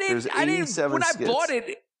death. I didn't when skits. I bought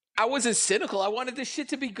it, I wasn't cynical. I wanted this shit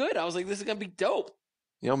to be good. I was like, this is gonna be dope.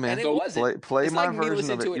 Yo, man, and it wasn't. Play my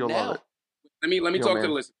version of it. You'll love it. Let me talk to the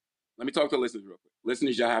listeners. Let me talk to the listeners real quick.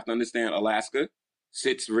 Listeners, y'all have to understand Alaska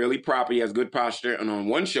sits really proper. He has good posture, and on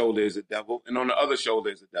one shoulder is a devil, and on the other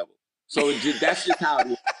shoulder is a devil. So that's just how it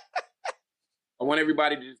is. I want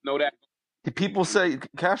everybody to just know that. People say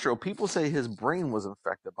his brain was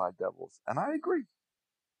infected by devils, and I agree.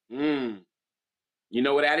 You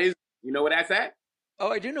know what that is? You know where that's at?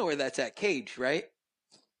 Oh, I do know where that's at. Cage, right?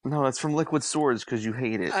 No, that's from Liquid Swords because you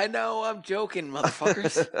hate it. I know. I'm joking,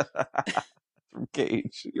 motherfuckers. From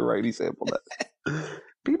Cage. You're right. He sampled that.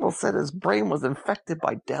 People said his brain was infected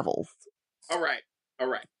by devils. All right.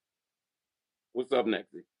 What's up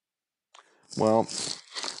next? Well,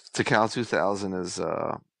 Tical 2000 is it's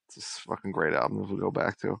a fucking great album. If we go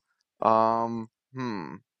back to,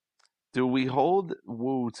 do we hold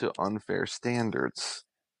Wu to unfair standards?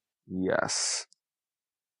 Yes,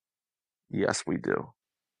 we do.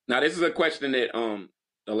 Now, this is a question that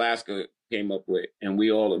Alaska came up with, and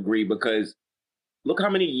we all agree because look how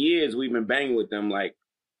many years we've been banging with them. Like,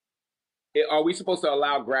 are we supposed to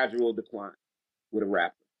allow gradual decline with a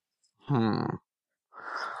rapper?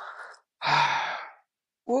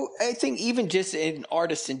 Well, I think even just in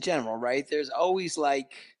artists in general, right? There's always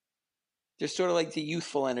there's sort of like the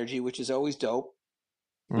youthful energy, which is always dope.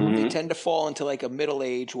 Mm-hmm. They tend to fall into like a middle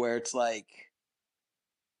age where it's like,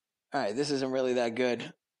 all right, this isn't really that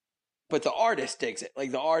good. But the artist digs it.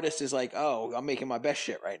 Like the artist is like, oh, I'm making my best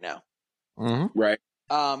shit right now. Mm-hmm. Right.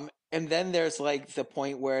 And then there's like the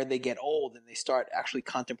point where they get old and they start actually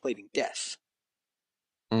contemplating death.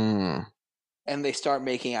 And they start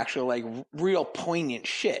making actual like real poignant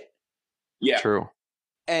shit. Yeah. True.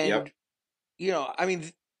 And I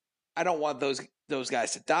mean, I don't want those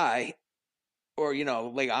guys to die, or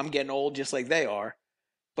like I'm getting old just like they are.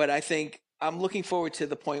 But I think I'm looking forward to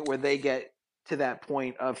the point where they get to that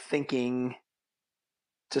point of thinking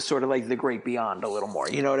to sort of like the great beyond a little more.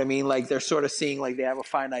 You know what I mean? Like they're sort of seeing like they have a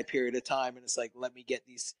finite period of time, and it's like, let me get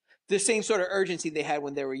the same sort of urgency they had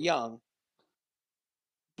when they were young.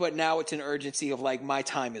 But now it's an urgency of like my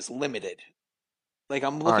time is limited. Like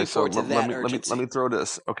I'm looking forward to that urgency. Let me throw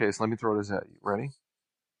this. Okay, so let me throw this at you. Ready?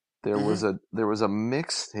 There was a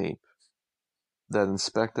mixtape that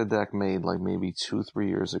Inspector Deck made like maybe 2-3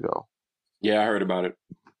 years ago. Yeah, I heard about it.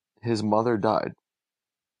 His mother died,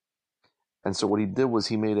 and so what he did was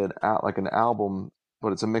he made an album,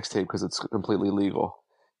 but it's a mixtape because it's completely legal.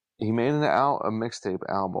 He made a mixtape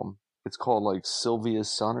album. It's called like Sylvia's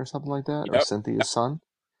Son or something like that, or Cynthia's Son.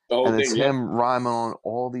 And it's him rhyming on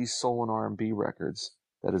all these soul and R&B records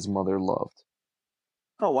that his mother loved.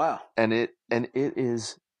 Oh wow! And it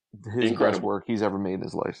is his best work he's ever made in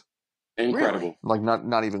his life. Incredible. Like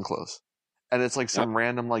not even close. And it's like some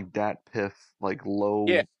random like Dat Piff, like low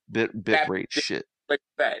bit rate shit. Like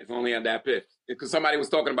that. It's only on Dat Piff. Because somebody was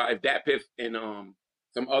talking about if Dat Piff and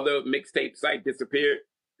some other mixtape site disappeared,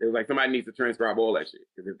 it was like somebody needs to transcribe all that shit.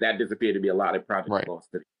 Because if that disappeared, it'd be a lot of projects lost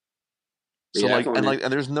today. So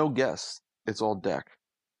and there's no guests. It's all Deck.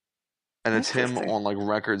 And it's him on like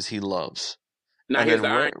records he loves. Now here's the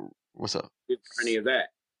irony. What's up? The irony is that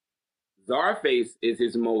Czarface is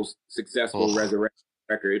his most successful resurrection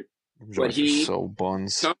record. But he so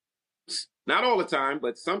buns. Not all the time,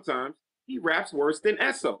 but sometimes he raps worse than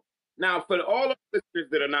Esso. Now, for all of the listeners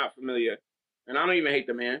that are not familiar, and I don't even hate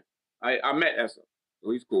the man, I met Esso, so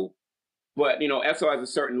he's cool. But, you know, Esso has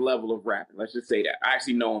a certain level of rapping. Let's just say that. I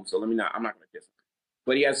actually know him, so I'm not going to diss him.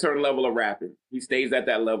 But he has a certain level of rapping. He stays at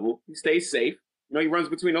that level. He stays safe. You know, he runs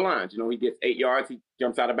between the lines. You know, he gets 8 yards, he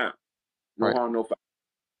jumps out of bounds. No harm, no foul.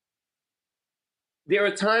 There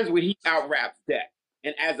are times when he out-raps Deck.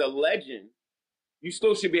 And as a legend, you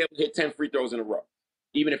still should be able to hit 10 free throws in a row,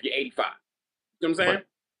 even if you're 85. You know what I'm saying?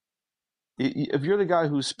 Right. If you're the guy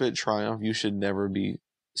who spit Triumph, you should never be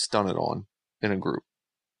stunted on in a group.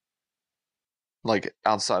 Like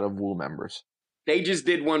outside of Wu members. They just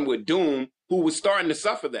did one with Doom, who was starting to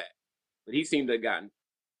suffer that. But he seemed to have gotten.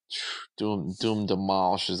 Doom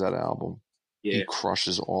demolishes that album. Yeah. He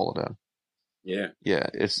crushes all of them. Yeah. Yeah,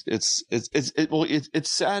 it's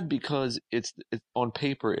sad because it's on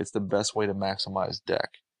paper it's the best way to maximize Deck.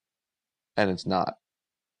 And it's not.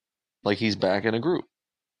 Like he's back in a group.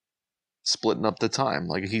 Splitting up the time.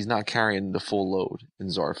 Like he's not carrying the full load in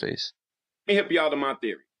Czarface. Let me hip y'all to my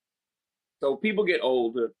theory. So people get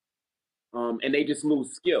older, and they just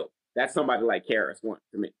lose skill. That's somebody like KRS-One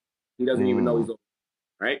to me. He doesn't even know he's old,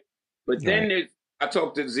 right? But then I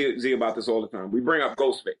talk to Z about this all the time. We bring up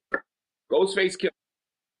Ghostface. Ghostface Killah,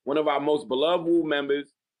 one of our most beloved Wu members.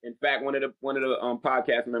 In fact, one of the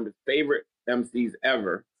podcast members' favorite MCs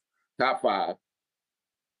ever, top 5.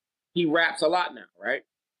 He raps a lot now, right?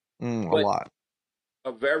 A lot.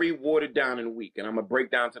 A very watered down and weak, and I'm gonna break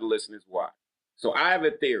down to the listeners why. So I have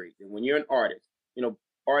a theory that when you're an artist, you know,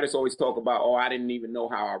 artists always talk about, oh, I didn't even know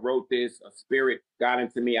how I wrote this. A spirit got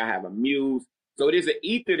into me. I have a muse. So it is an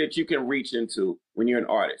ether that you can reach into when you're an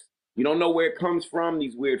artist. You don't know where it comes from,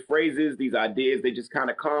 these weird phrases, these ideas, they just kind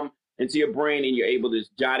of come into your brain and you're able to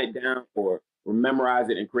just jot it down or memorize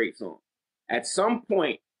it and create songs. At some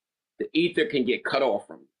point, the ether can get cut off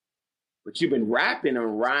from you. But you've been rapping or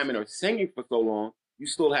rhyming or singing for so long, you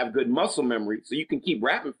still have good muscle memory, so you can keep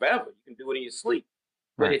rapping forever. You can do it in your sleep.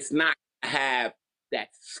 But it's not have that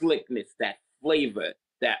slickness, that flavor,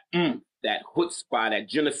 that that chutzpah, that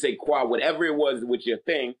je ne sais quoi, whatever it was with your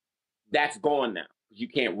thing, that's gone now. You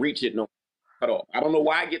can't reach it, no, cut off. I don't know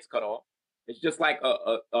why it gets cut off. It's just like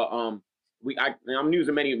I'm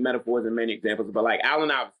using many metaphors and many examples, but like Allen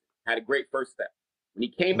Iverson had a great first step. When he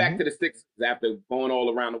came back to the Sixers after going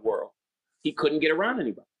all around the world, he couldn't get around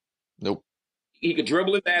anybody. Nope. He could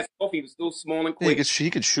dribble his ass off. He was still small and quick. He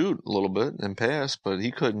could shoot a little bit and pass, but he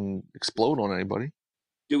couldn't explode on anybody.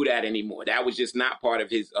 Do that anymore. That was just not part of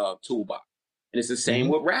his toolbox. And it's the same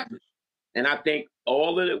with rappers. And I think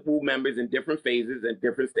all of the Wu members in different phases and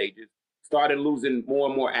different stages started losing more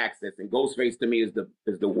and more access. And Ghostface to me is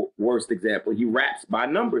the worst example. He raps by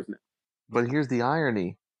numbers now. But here's the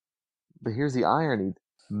irony.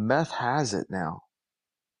 Meth has it now.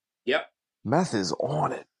 Yep. Meth is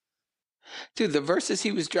on it. Dude, the verses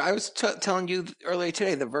he was... I was telling you earlier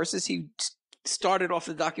today, the verses he started off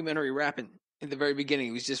the documentary rapping in the very beginning.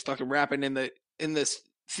 He was just fucking rapping in this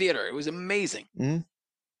theater. It was amazing. Mm-hmm.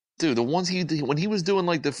 Dude, the ones when he was doing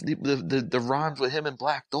like the rhymes with him and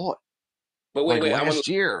Black Thought. But wait, last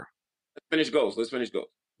year. Let's finish Ghost.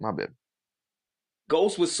 My bad.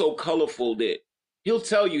 Ghost was so colorful that he'll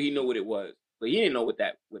tell you he knew what it was, but he didn't know what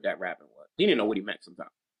that rapping was. He didn't know what he meant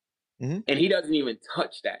sometimes. And he doesn't even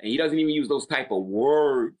touch that. And he doesn't even use those type of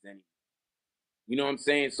words anymore. You know what I'm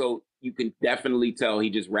saying? So you can definitely tell he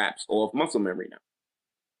just raps off muscle memory now.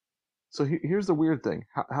 So here's the weird thing.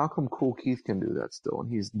 How come Kool Keith can do that still?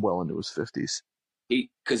 And he's well into his 50s.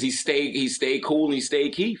 Because he stayed cool and he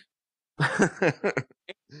stayed Keith.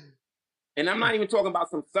 And I'm not even talking about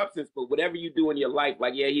some substance, but whatever you do in your life,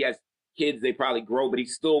 like, yeah, he has kids, they probably grow, but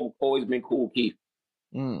he's still always been Kool Keith.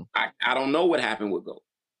 I don't know what happened with Ghost.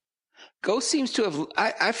 Ghost seems to have...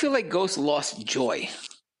 I feel like Ghost lost joy.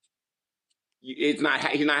 He's not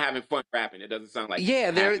having fun rapping. It doesn't sound like...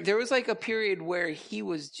 Yeah, there was like a period where he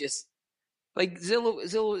was just... Like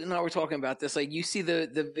Zilla and I were talking about this. Like you see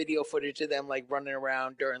the video footage of them like running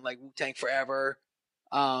around during like Wu-Tang Forever.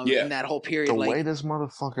 In that whole period. The way this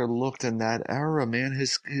motherfucker looked in that era, man,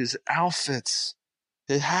 his outfits,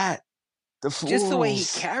 his hat. just the way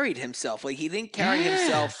he carried himself. Like, he didn't carry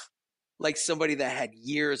himself like somebody that had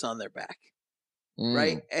years on their back.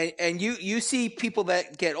 Right? And you see people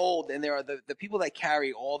that get old, and there are the people that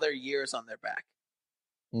carry all their years on their back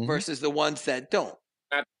versus the ones that don't.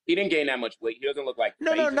 He didn't gain that much weight. He doesn't look like...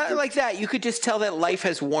 No, not like that. You could just tell that life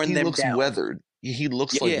has worn them down. He looks weathered. He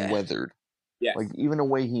looks like weathered. Yes. Like, even the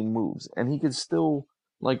way he moves. And he could still...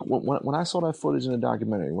 Like, when I saw that footage in the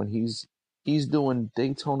documentary, when he's doing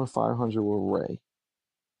Daytona 500 with Ray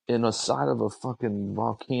in the side of a fucking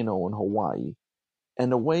volcano in Hawaii,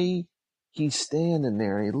 and the way he's standing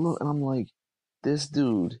there, and I'm like, this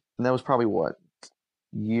dude... And that was probably, what,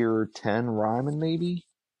 year 10 Ryman, maybe?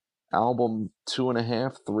 Album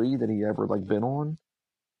 2.5, 3 that he ever, like, been on?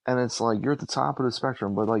 And it's like, you're at the top of the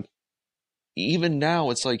spectrum, but, like, even now,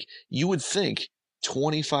 it's like, you would think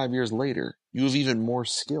 25 years later, you have even more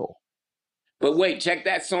skill. But wait, check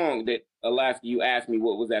that song that Alaska, you asked me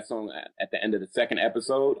what was that song at the end of the second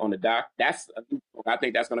episode on the doc. That's a new song. I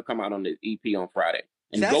think that's going to come out on the EP on Friday.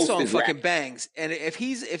 And that Ghost song fucking rap. bangs. And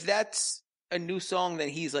if that's a new song, then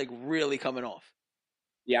he's like really coming off.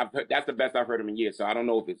 Yeah, that's the best I've heard him in years. So I don't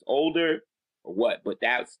know if it's older or what, but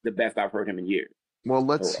that's the best I've heard him in years. Well,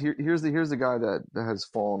 here's the guy that has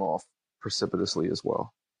fallen off precipitously as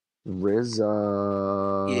well.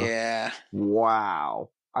 RZA. Yeah. Wow.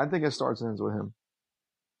 I think it starts and ends with him.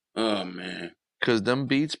 Oh, man. Because them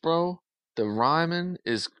beats, bro, the rhyming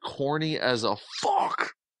is corny as a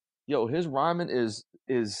fuck. Yo, his rhyming is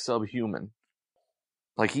subhuman.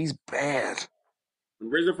 Like, he's bad.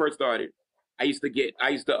 When RZA first started, I used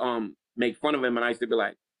to make fun of him, and I used to be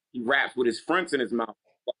like, he raps with his fronts in his mouth,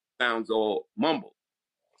 sounds all mumbled.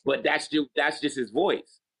 But that's just his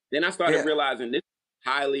voice. Then I started realizing this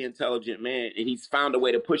highly intelligent man, and he's found a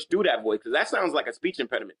way to push through that voice, because that sounds like a speech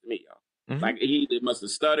impediment to me, y'all. Like, he must have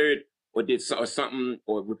stuttered or did something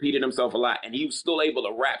or repeated himself a lot, and he was still able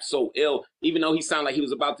to rap so ill, even though he sounded like he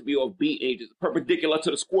was about to be off beat, and he just perpendicular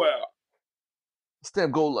to the square.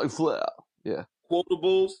 Step go like flare. Yeah.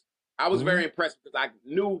 Quotables. I was very impressed because I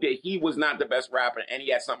knew that he was not the best rapper, and he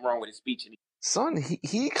had something wrong with his speech. Son,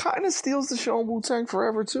 he kind of steals the show on Wu-Tang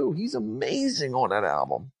Forever, too. He's amazing on that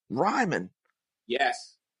album. Rhyming.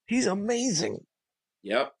 Yes. He's amazing.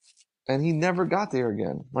 Yep. And he never got there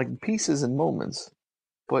again. Like, pieces and moments.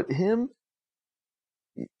 But him...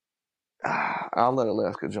 I'll let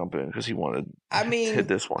Alaska jump in because he wanted to hit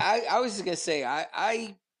this one. I was just going to say,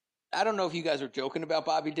 I don't know if you guys were joking about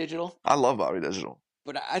Bobby Digital. I love Bobby Digital.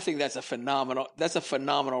 But I think that's a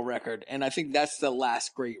phenomenal record. And I think that's the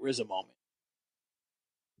last great RZA moment.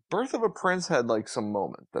 Birth of a Prince had, like, some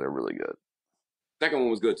moments that are really good. Second one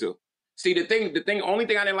was good, too. See, only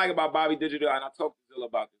thing I didn't like about Bobby Digital, and I talked to Zilla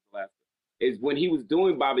about this last time, is when he was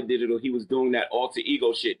doing Bobby Digital, he was doing that alter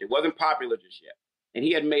ego shit. It wasn't popular just yet. And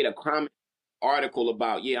he had made a comment article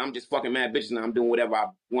about, I'm just fucking mad bitches now. I'm doing whatever I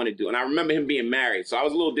want to do. And I remember him being married. So I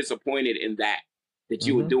was a little disappointed in that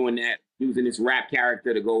you were doing that, using this rap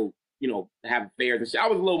character to go, have affairs and shit. I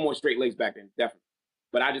was a little more straight-laced back then, definitely.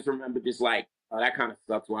 But I just remember just like, oh, that kind of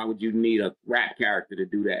sucks. Why would you need a rap character to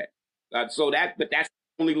do that? But that's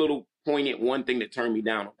the only little poignant one thing that turned me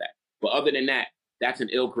down on that. But other than that, that's an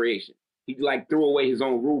ill creation. He like threw away his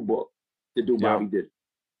own rule book to do Bobby Digital.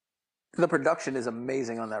 The production is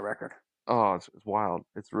amazing on that record. Oh, it's wild.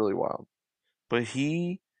 It's really wild. But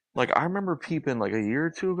I remember peeping like a year or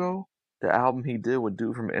two ago, the album he did with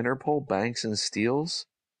dude from Interpol, Banks and Steels.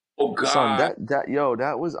 Oh God! Son,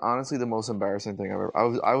 that was honestly the most embarrassing thing I've ever.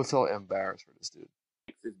 I was so embarrassed for this dude.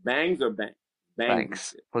 Is Bangs or Banks?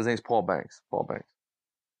 Banks. His name's Paul Banks. Paul Banks.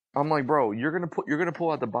 I'm like, bro, you're gonna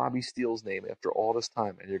pull out the Bobby Steels name after all this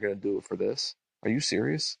time, and you're gonna do it for this? Are you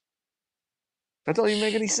serious? That doesn't even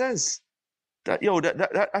make any sense. That's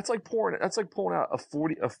like pulling out a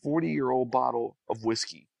 40-year-old bottle of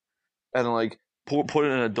whiskey, and like put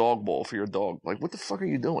it in a dog bowl for your dog. Like, what the fuck are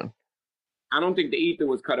you doing? I don't think the ether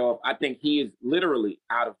was cut off. I think he is literally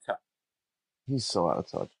out of touch. He's so out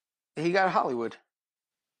of touch. He got Hollywood.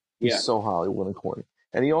 He's so Hollywood and corny.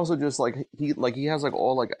 And he also just he has like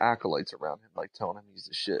all like acolytes around him, like telling him he's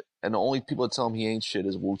the shit. And the only people that tell him he ain't shit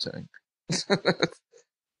is Wu-Tang.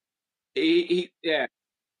 Yeah.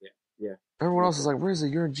 Everyone else is like,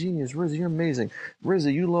 RZA, you're a genius. RZA, you're amazing.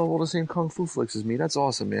 RZA, you love all the same kung fu flicks as me. That's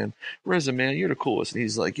awesome, man. RZA, man, you're the coolest. And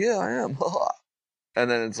he's like, yeah, I am. And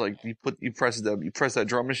then it's like you press that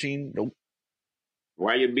drum machine. Nope.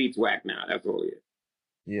 Why your beats whack now? That's all it is.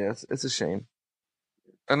 Yeah, it's a shame.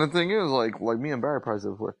 And the thing is, like me and Barry probably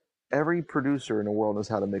said before, every producer in the world knows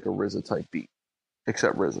how to make a RZA type beat,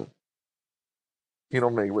 except RZA. He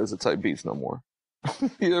don't make RZA type beats no more.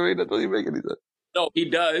 You know what I mean? That doesn't even make any sense. No, he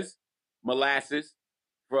does. Molasses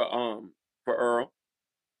for for Earl,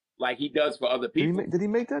 like he does for other people. Did he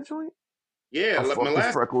make that joint? Yeah, I fuck the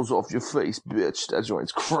freckles off your face, bitch. That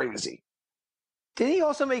joint's crazy. Didn't he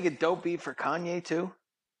also make a dope beat for Kanye too?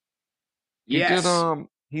 Yes.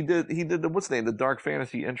 He did the what's the name? The Dark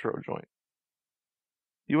Fantasy intro joint.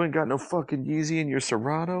 You ain't got no fucking Yeezy in your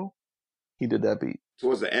Serato. He did that beat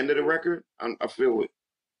towards the end of the record. I feel it.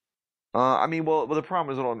 I mean, well, the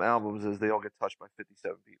problem is on albums is they all get touched by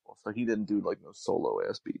 57 people, so he didn't do like no solo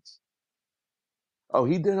ass beats. Oh,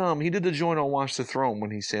 he did the joint on Watch the Throne when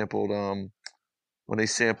they sampled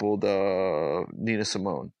Nina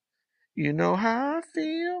Simone. You know how I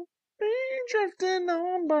feel, being drifting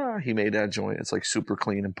on by. He made that joint. It's like super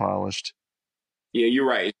clean and polished. Yeah, you're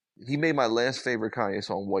right. He made my last favorite Kanye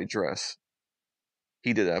song, White Dress.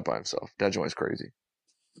 He did that by himself. That joint's crazy.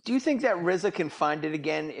 Do you think that RZA can find it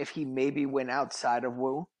again if he maybe went outside of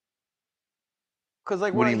Wu? Because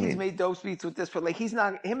like, he's made dope beats with this, but like he's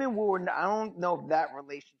not. Him and Wu, I don't know if that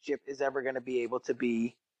relationship is ever going to be able to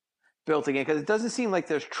be built again. Because it doesn't seem like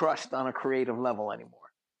there's trust on a creative level anymore.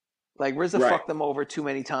 Like RZA fucked them over too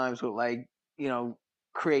many times with like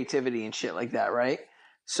creativity and shit like that, right?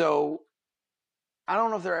 So I don't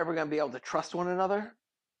know if they're ever going to be able to trust one another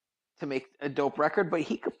to make a dope record. But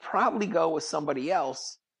he could probably go with somebody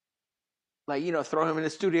else, like throw him in the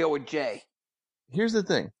studio with Jay. Here's the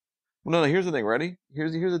thing. No, here's the thing. Ready?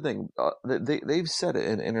 Here's the thing. They've said it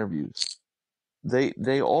in interviews.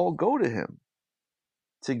 They all go to him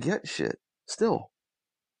to get shit still.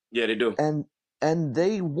 Yeah, they do. And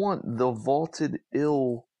they want the vaulted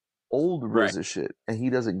ill old RZA shit, and he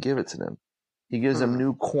doesn't give it to them. He gives them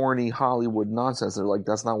new corny Hollywood nonsense. They're like,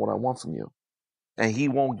 that's not what I want from you. And he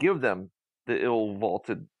won't give them the ill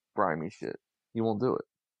vaulted grimy shit. He won't do it.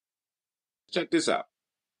 Check this out.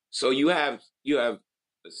 So you have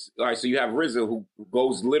all right, so you have RZA who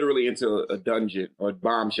goes literally into a dungeon or a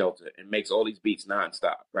bomb shelter and makes all these beats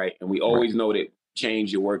nonstop, right? And we always know that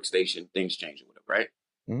change your workstation, things change or whatever, right?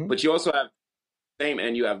 Mm-hmm. But you also have same,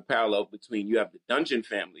 and you have a parallel between you have the Dungeon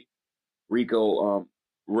family, Rico,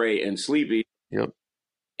 Ray, and Sleepy. Yep.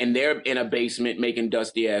 And they're in a basement making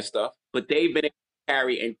dusty ass stuff, but they've been able to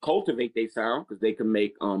carry and cultivate their sound because they can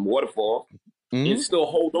make Waterfall and still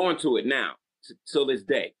hold on to it now. Till this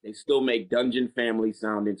day, they still make Dungeon family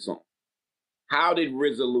sounding songs. How did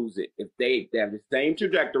RZA lose it? If they have the same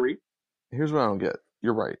trajectory. Here's what I don't get.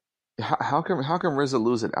 You're right. How come RZA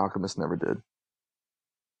lose it? Alchemist never did.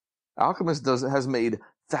 Alchemist has made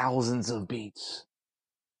thousands of beats.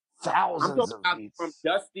 Thousands I'm talking of beats. From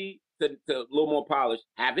dusty to a little more polished.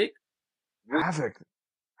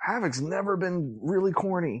 Havoc's never been really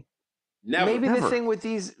corny. Never. Maybe the thing with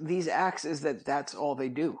these acts is that that's all they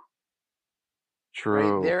do.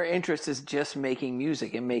 True. Right? Their interest is just making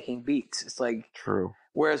music and making beats. It's like true.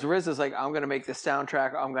 Whereas RZA's like, I'm gonna make the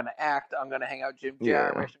soundtrack. I'm gonna act. I'm gonna hang out with Jim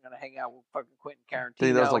Jarmusch. I'm gonna hang out with fucking Quentin Tarantino.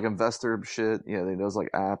 He does like investor shit. Yeah, he does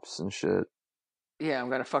like apps and shit. Yeah, I'm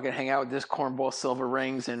gonna fucking hang out with this cornball Silver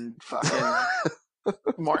Rings and fucking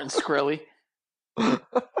Martin Shkreli.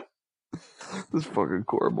 This fucking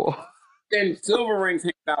cornball. Then Silver Rings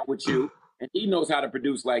hangs out with you, and he knows how to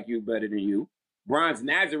produce like you better than you. Bronze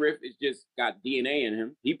Nazareth is just got DNA in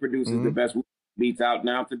him. He produces the best beats out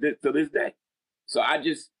now to this day. So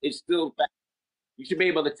it's still, you should be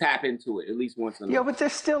able to tap into it at least once in a while. Yeah, but they're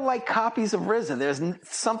still like copies of RZA. There's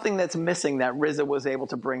something that's missing that RZA was able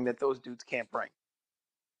to bring that those dudes can't bring.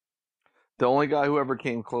 The only guy who ever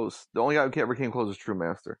came close is True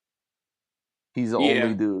Master. He's the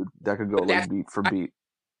only dude that could go like beat for beat.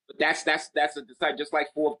 But that's a disciple, just like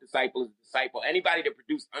Fourth Disciple is a disciple. Anybody that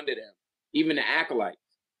produced under them, even the acolytes,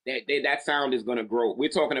 that sound is going to grow. We're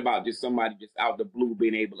talking about just somebody just out the blue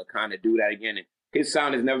being able to kind of do that again, and his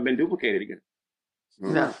sound has never been duplicated again.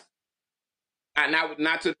 No,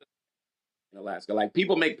 not to Alaska. Like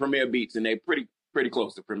people make Premier beats, and they're pretty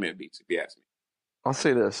close to Premier beats, if you ask me. I'll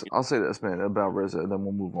say this, man, about RZA, and then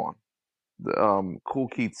we'll move on. Kool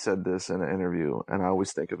Keith said this in an interview, and I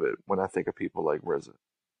always think of it when I think of people like RZA.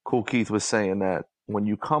 Kool Keith was saying that when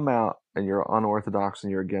you come out and you're unorthodox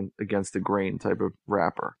and you're against the grain type of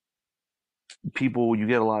rapper, you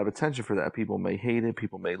get a lot of attention for that. People may hate it.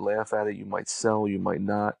 People may laugh at it. You might sell. You might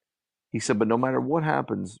not. He said, but no matter what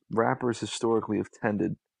happens, rappers historically have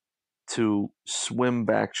tended to swim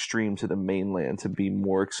backstream to the mainland to be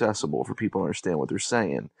more accessible for people to understand what they're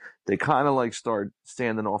saying. They kind of like start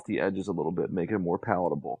standing off the edges a little bit, make it more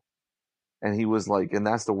palatable. And he was like, and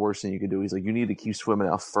that's the worst thing you can do. He's like, you need to keep swimming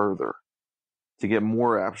out further to get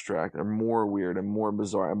more abstract and more weird and more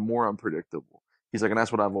bizarre and more unpredictable. He's like, and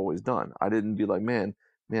that's what I've always done. I didn't be like, man,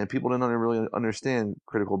 man, people didn't really understand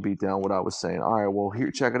Critical Beatdown, what I was saying. All right, well, here,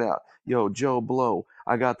 check it out. Yo, Joe Blow,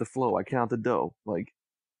 I got the flow. I count the dough. Like,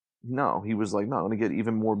 no, he was like, no, I'm going to get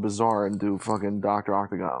even more bizarre and do fucking Dr.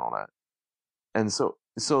 Octagon and all that. And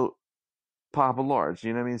so Papa Large,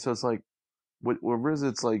 you know what I mean? So it's like, with RZA,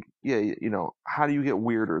 it's like, yeah, you know, how do you get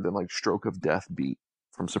weirder than like Stroke of Death beat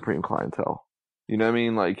from Supreme Clientele? You know what I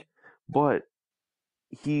mean? Like, but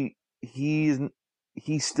he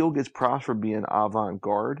still gets props for being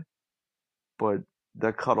avant-garde, but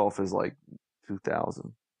that cutoff is like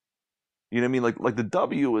 2000. You know what I mean? Like the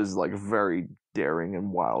W is like very daring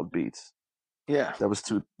and wild beats. Yeah. That was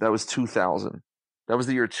 2000. That was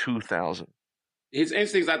the year 2000. His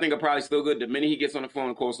instincts, I think, are probably still good. The minute he gets on the phone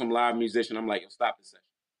and calls some live musician, I'm like, stop the session.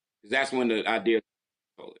 Because that's when the idea,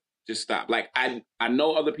 just stop. Like, I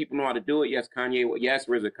know other people know how to do it. Yes, Kanye. Yes,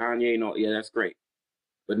 RZA. Kanye. No, yeah, that's great.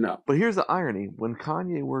 But no. But here's the irony. When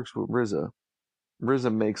Kanye works with RZA,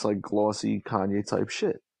 RZA makes like glossy Kanye type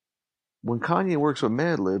shit. When Kanye works with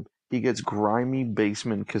Madlib, he gets grimy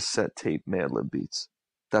basement cassette tape Madlib beats.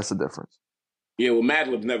 That's the difference. Yeah, well,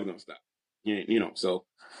 Madlib's never going to stop. You know, so.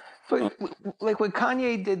 But like when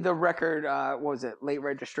Kanye did the record, what was it, Late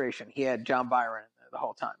Registration? He had John Byron in there the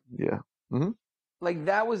whole time. Yeah. Mm-hmm. Like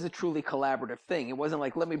that was a truly collaborative thing. It wasn't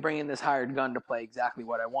like, let me bring in this hired gun to play exactly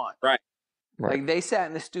what I want. Right. Like they sat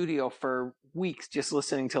in the studio for weeks just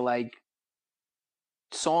listening to like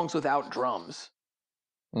songs without drums.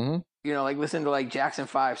 Mm-hmm. You know, like listen to like Jackson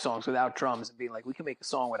 5 songs without drums and being like, we can make a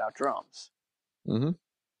song without drums. Mm-hmm.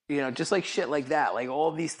 You know, just like shit like that. Like all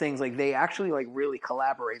of these things, like they actually like really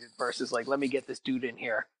collaborated versus like, let me get this dude in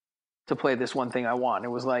here to play this one thing I want. It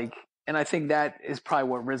was like, and I think that is probably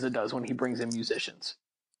what RZA does when he brings in musicians.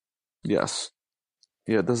 Yes.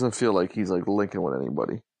 Yeah, it doesn't feel like he's like linking with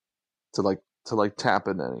anybody to tap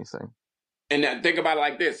into anything. And think about it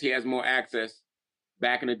like this: he has more access.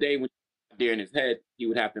 Back in the day, when he had in his head, he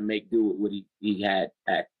would have to make do with what he had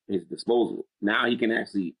at his disposal. Now he can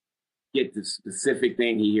actually get the specific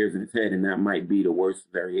thing he hears in his head, and that might be the worst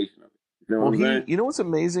variation of it. You know what I'm saying? You know what's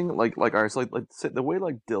amazing? Like all right, so like the way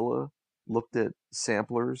like Dilla looked at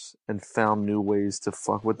samplers and found new ways to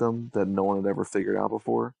fuck with them that no one had ever figured out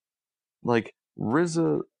before. Like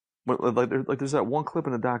RZA, there's that one clip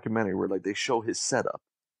in a documentary where like they show his setup,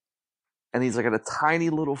 and he's like at a tiny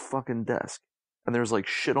little fucking desk, and there's like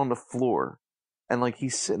shit on the floor, and like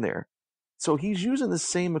he's sitting there. So he's using the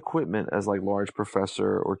same equipment as like Large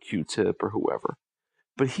Professor or Q-Tip or whoever,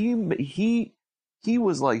 but he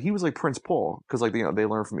was like Prince Paul, because like, you know, they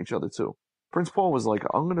learn from each other too. Prince Paul was like,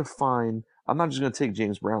 I'm not just gonna take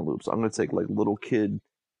James Brown loops. I'm gonna take like little kid,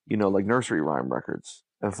 you know, like nursery rhyme records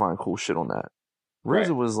and find cool shit on that.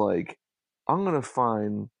 RZA was like, I'm gonna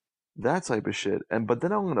find that type of shit, but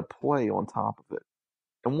then I'm gonna play on top of it.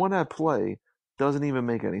 And when I play, doesn't even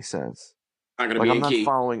make any sense. Like I'm not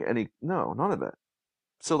following none of it.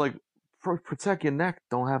 So like, Protect Your Neck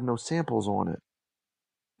don't have no samples on it.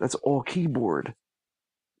 That's all keyboard.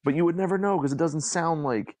 But you would never know because it doesn't sound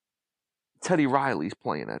like Teddy Riley's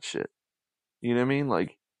playing that shit. You know what I mean?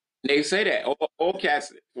 Like, they say that all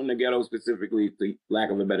cats from the ghetto, specifically, for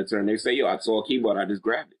lack of a better term, they say, "Yo, I saw a keyboard, I just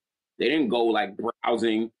grabbed it." They didn't go like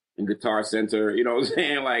browsing in Guitar Center. You know what I'm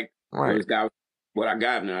saying? Like, right. This guy, what I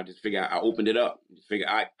got, and I just figured I opened it up.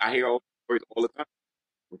 I hear all stories all the time,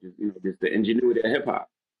 which is, you know, just the ingenuity of hip hop.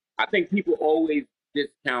 I think people always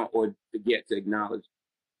discount or forget to acknowledge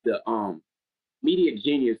the media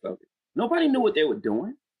genius of it. Nobody knew what they were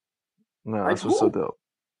doing. No, that's what's so dope.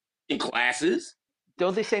 In classes.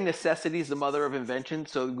 Don't they say necessity is the mother of invention?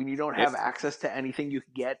 So when you don't have access to anything you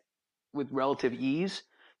can get with relative ease,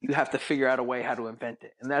 you have to figure out a way how to invent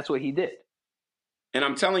it. And that's what he did. And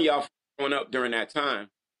I'm telling y'all, growing up during that time,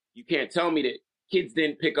 you can't tell me that kids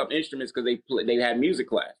didn't pick up instruments because they had music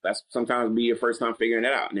class. That's sometimes be your first time figuring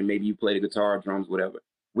it out. And then maybe you play the guitar, drums, whatever.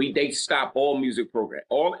 They stop all music programs.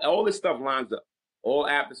 All this stuff lines up. All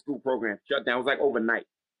after school programs shut down. It was like overnight.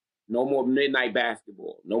 No more midnight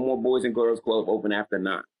basketball. No more Boys and Girls Club open after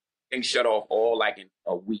 9. Things shut off all like in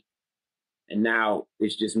a week. And now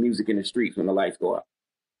it's just music in the streets when the lights go out.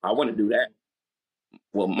 I want to do that.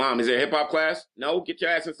 Well, Mom, is there a hip hop class? No, get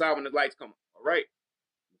your ass inside when the lights come on. All right.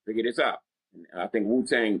 Figure this out. And I think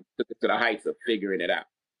Wu-Tang took it to the heights of figuring it out.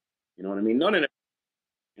 You know what I mean? None of that,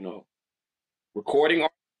 you know, recording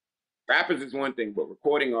rappers is one thing, but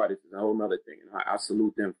recording artists is a whole other thing. And I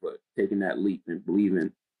salute them for taking that leap and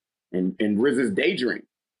believing in RZA's daydream.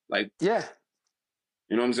 Like, yeah.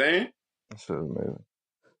 You know what I'm saying? That's amazing.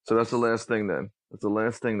 So that's the last thing then. That's the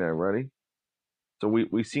last thing then. Ready? So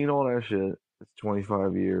we seen all that shit. It's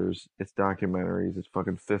 25 years. It's documentaries. It's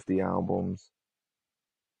fucking 50 albums.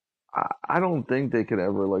 I don't think they could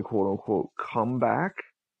ever, like, quote unquote, come back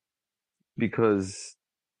because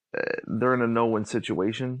they're in a no-win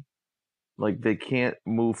situation. Like, they can't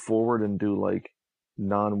move forward and do, like,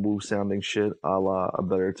 non-Wu sounding shit a la A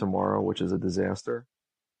Better Tomorrow, which is a disaster.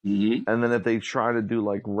 Mm-hmm. And then if they try to do,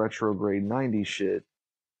 like, retrograde 90s shit,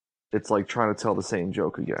 it's like trying to tell the same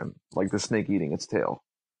joke again, like the snake eating its tail.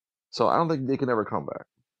 So I don't think they can ever come back.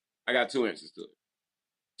 I got two answers to it.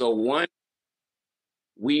 So one,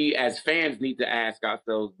 we as fans need to ask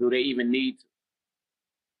ourselves, do they even need to?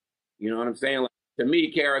 You know what I'm saying? Like, to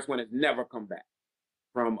me, KRS-One has never come back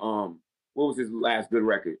from what was his last good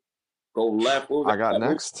record? Go Left. What was I Got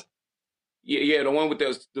Next. Yeah, the one with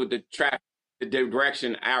the track, the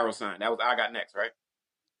direction arrow sign. That was I Got Next, right?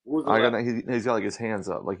 What was I Got Next. He's got like his hands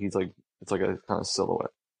up, like he's like it's like a kind of silhouette.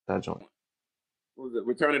 That joint. What was it?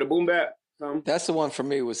 Return of the Boom Bap? Something? That's the one for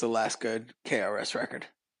me. Was the last good KRS record.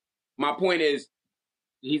 My point is,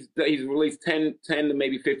 he's released 10 to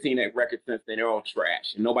maybe 15 records since then. They're all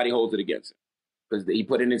trash, and nobody holds it against him because he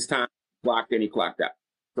put in his time, clocked in, he clocked out.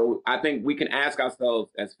 So I think we can ask ourselves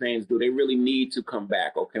as fans, do they really need to come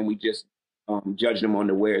back, or can we just judge them on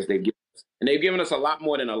the wares they've given us? And they've given us a lot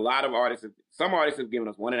more than a lot of artists. Some artists have given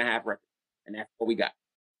us 1.5 records, and that's what we got.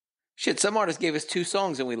 Shit, some artists gave us 2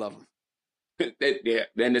 songs and we love them. Yeah.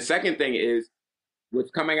 Then the second thing is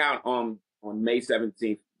what's coming out on May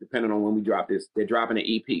 17th, depending on when we drop this, they're dropping an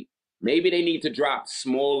EP. Maybe they need to drop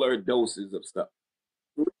smaller doses of stuff.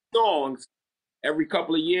 3 songs every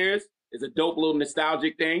couple of years is a dope little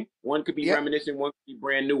nostalgic thing. One could be reminiscent, one could be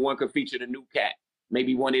brand new, one could feature the new cat.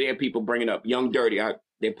 Maybe one of their people bringing up Young Dirty.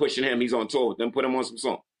 They're pushing him. He's on tour with them. Put him on some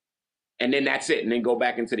songs. And then that's it. And then go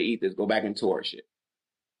back into the ethers, go back and tour shit.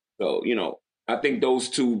 So, you know, I think those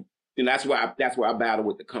two, and that's where I battle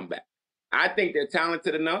with the comeback. I think they're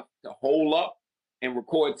talented enough to hold up and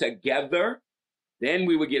record together. Then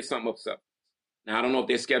we would get something of substance. Now, I don't know if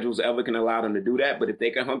their schedules ever can allow them to do that, but if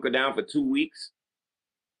they can hunker down for 2 weeks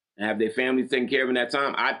and have their families taken care of in that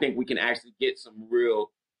time, I think we can actually get some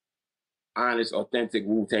real, honest, authentic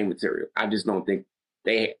Wu-Tang material. I just don't think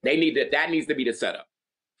they need that needs to be the setup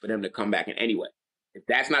for them to come back in any way. If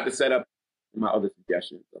that's not the setup, my other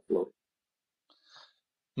suggestions are floating.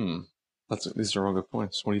 These are all good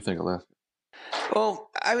points. What do you think, Alaska? Well,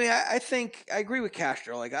 I mean, I think I agree with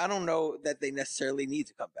Castro. Like, I don't know that they necessarily need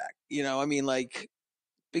to come back. You know, I mean, like,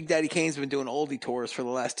 Big Daddy Kane's been doing oldie tours for the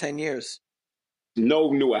last 10 years.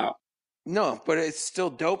 No new out. No, but it's still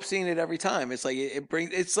dope seeing it every time. It's like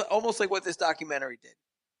it's almost like what this documentary did.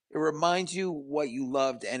 It reminds you what you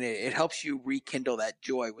loved, and it helps you rekindle that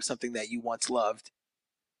joy with something that you once loved,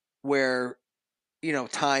 where, you know,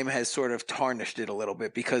 time has sort of tarnished it a little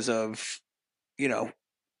bit because of, you know,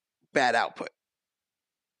 bad output,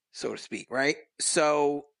 so to speak, right?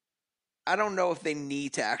 So I don't know if they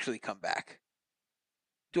need to actually come back.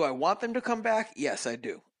 Do I want them to come back? Yes, I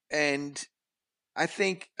do. And I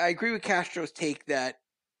think I agree with Castro's take that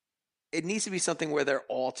it needs to be something where they're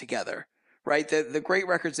all together, right? The great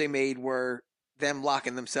records they made were them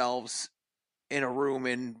locking themselves in a room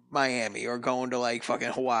in Miami or going to like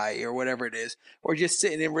fucking Hawaii or whatever it is, or just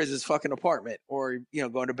sitting in Riz's fucking apartment, or, you know,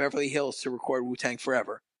 going to Beverly Hills to record Wu-Tang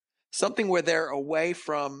Forever. Something where they're away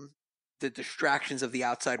from the distractions of the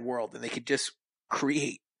outside world and they could just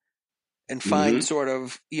create and find sort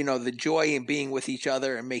of, you know, the joy in being with each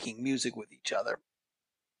other and making music with each other.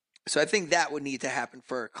 So I think that would need to happen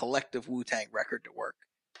for a collective Wu-Tang record to work.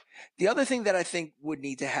 The other thing that I think would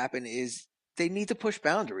need to happen is they need to push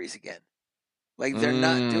boundaries again. Like, they're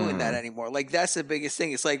not doing that anymore. Like, that's the biggest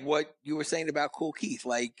thing. It's like what you were saying about Kool Keith.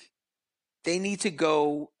 Like, they need to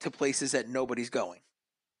go to places that nobody's going,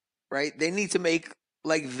 right? They need to make,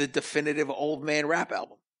 like, the definitive old man rap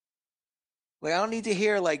album. Like, I don't need to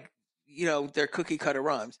hear, like, you know, their cookie cutter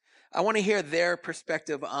rhymes. I want to hear their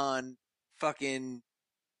perspective on fucking,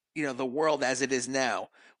 you know, the world as it is now.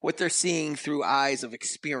 What they're seeing through eyes of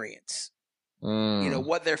experience. You know,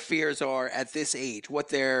 what their fears are at this age, what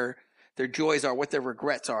their joys are, what their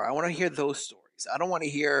regrets are. I want to hear those stories. I don't want to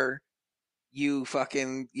hear you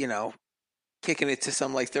fucking, you know, kicking it to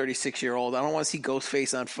some like 36-year-old. I don't want to see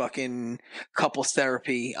Ghostface on fucking couples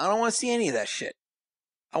therapy. I don't want to see any of that shit.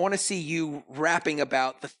 I want to see you rapping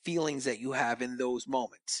about the feelings that you have in those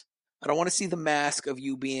moments. I don't want to see the mask of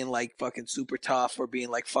you being like fucking super tough or being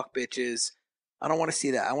like fuck bitches. I don't want to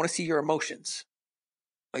see that. I want to see your emotions.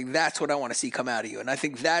 Like, that's what I want to see come out of you. And I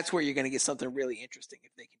think that's where you're going to get something really interesting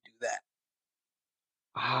if they can do that.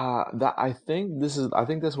 I think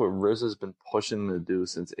that's what Riz has been pushing to do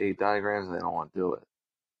since 8 Diagrams, and they don't want to do it.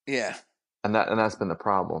 Yeah. And that's been the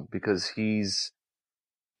problem, because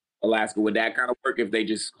Alaska, would that kind of work if they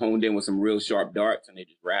just honed in with some real sharp darts and they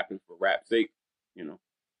just rapping for rap's sake? You know?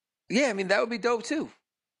 Yeah, I mean that would be dope too.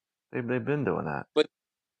 They've been doing that. But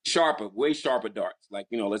sharper, way sharper darts. Like,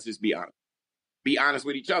 you know, let's just be honest. Be honest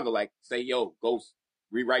with each other. Like, say, yo, Ghost,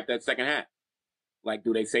 rewrite that second half. Like,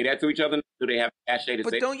 do they say that to each other? Do they have cachet to say?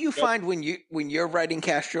 But don't you find when you're writing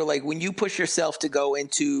Castro, like when you push yourself to go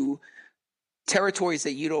into territories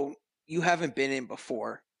that you haven't been in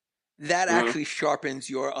before, that actually sharpens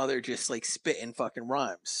your other just like spitting fucking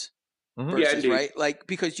rhymes. Mm-hmm. Versus, right? Like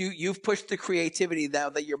because you've pushed the creativity now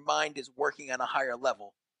that your mind is working on a higher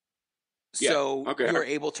level. So you're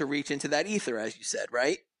able to reach into that ether, as you said,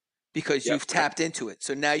 right? Because you've tapped into it.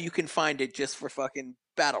 So now you can find it just for fucking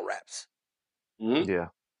battle raps. Mm-hmm. Yeah.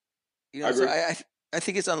 You know, I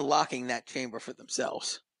think it's unlocking that chamber for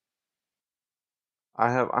themselves.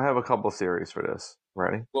 I have a couple of theories for this.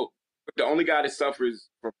 Ready? Well, the only guy that suffers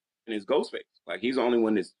from is Ghostface. Like he's the only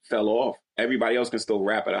one that fell off. Everybody else can still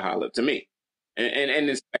rap at a high level to me. And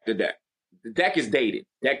inspect the deck. The deck is dated.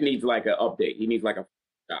 Deck needs like an update. He needs like a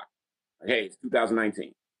doc. Like, hey, it's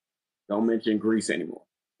 2019. Don't mention Grease anymore.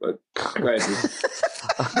 But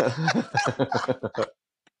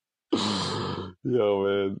yo,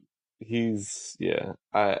 man,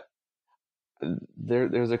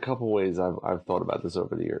 there's a couple ways I've thought about this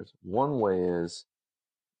over the years. One way is,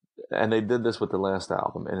 and they did this with the last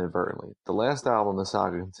album inadvertently. The last album, The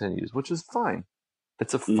Saga Continues, which is fine.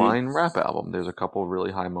 It's a fine rap album. There's a couple of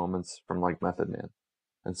really high moments from like Method Man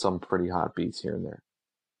and some pretty hot beats here and there.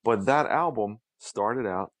 But that album started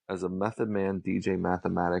out as a Method Man DJ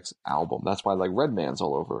Mathematics album. That's why like Redman's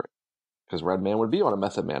all over it. Because Redman would be on a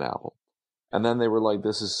Method Man album. And then they were like,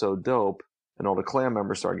 this is so dope. And all the Clan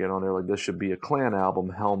members started getting on there like, this should be a Clan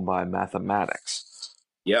album helmed by Mathematics.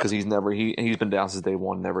 Yeah. Because he's been down since day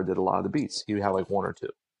one, never did a lot of the beats. He would have like one or two.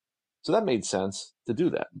 So that made sense to do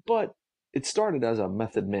that. But it started as a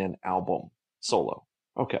Method Man album solo.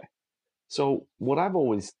 Okay. So what I've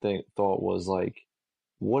always thought was like,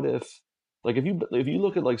 what if, like if you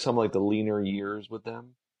look at like some like the leaner years with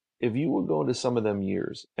them, if you would go into some of them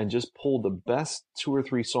years and just pull the best 2 or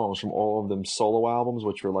 3 songs from all of them solo albums,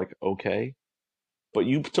 which were like okay, but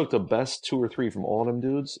you took the best 2 or 3 from all of them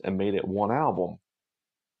dudes and made it one album,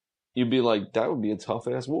 you'd be like, that would be a tough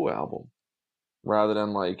ass Wu album, rather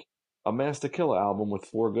than like a Master Killer album with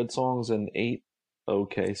 4 good songs and 8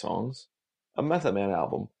 okay songs, a Method Man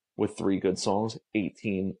album with 3 good songs,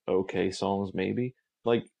 18 okay songs maybe.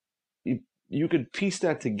 Like you could piece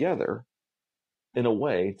that together in a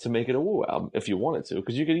way to make it a Wu album if you wanted to,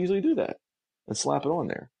 because you could easily do that and slap it on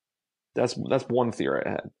there. That's one theory I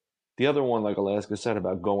had. The other one, like Alaska said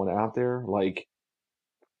about going out there, like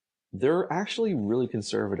they're actually really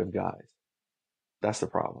conservative guys. That's the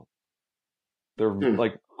problem. They're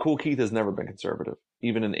like Kool Keith has never been conservative,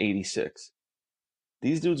 even in '86.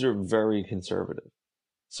 These dudes are very conservative.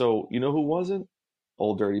 So you know who wasn't?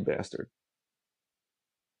 Old Dirty Bastard.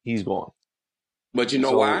 He's gone. But you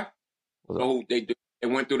know why? No, they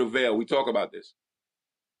went through the veil. We talk about this.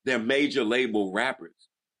 They're major label rappers.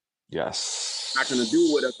 Yes. Not gonna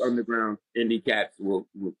do what us underground indie cats will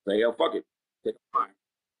say. Oh, fuck it, take a fine.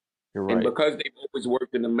 You're right. And because they've always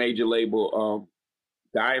worked in the major label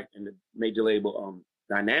dynamic,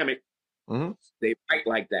 they fight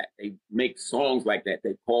like that. They make songs like that.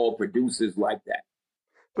 They call producers like that.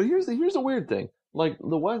 But here's the weird thing. Like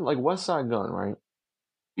West Side Gun, right?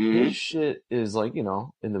 His shit is like, you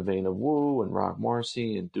know, in the vein of Wu and Rock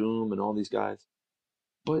Marcy and Doom and all these guys.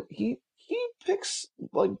 But he picks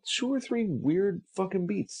like 2 or 3 weird fucking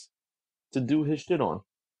beats to do his shit on.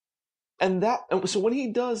 And so when he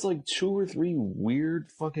does like 2 or 3 weird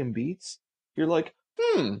fucking beats, you're like,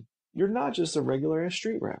 you're not just a regular ass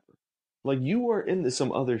street rapper. Like you are into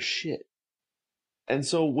some other shit. And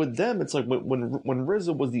so with them, it's like when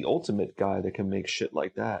RZA was the ultimate guy that can make shit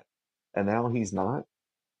like that, and now he's not.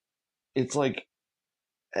 It's like,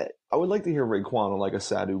 I would like to hear Raekwon on like a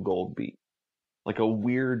Sadu Gold beat. Like a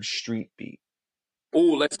weird street beat.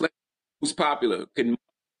 Oh, let's who's popular can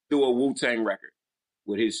do a Wu-Tang record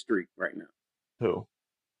with his streak right now. Who?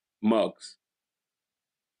 Muggs.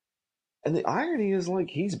 And the irony is like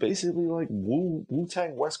he's basically like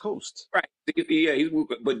Wu-Tang West Coast. Right. Yeah,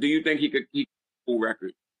 but do you think he could keep a full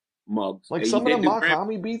record? Muggs. Like some of the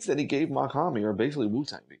Mach-Hommy beats that he gave Mach-Hommy are basically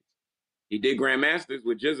Wu-Tang beats. He did Grandmasters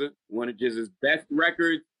with GZA, one of GZA's best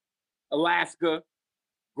records. Alaska,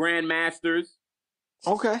 Grandmasters.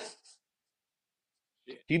 Okay.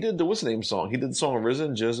 He did the what's the name song? He did the song with RZA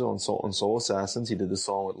and GZA on Soul Assassins. He did the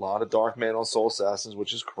song with a lot of Dark Man on Soul Assassins,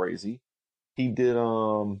 which is crazy. He did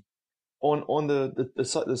on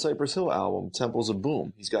the Cypress Hill album, Temples of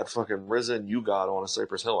Boom, he's got fucking RZA and You God on a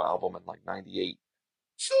Cypress Hill album in like '98.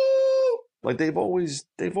 Like they've always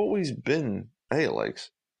been Alikes.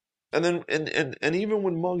 And then and even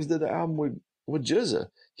when Muggs did the album with GZA,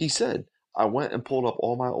 he said, I went and pulled up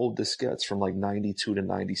all my old diskettes from like '92 to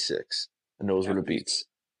 '96, and those were the beats.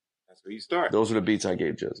 That's where you start. Those were the beats I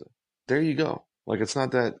gave GZA. There you go. Like it's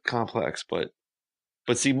not that complex, but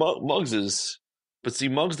see, Muggs does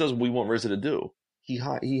what we want RZA to do.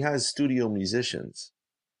 He has studio musicians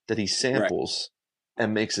that he samples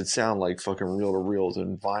and makes it sound like fucking reel to reels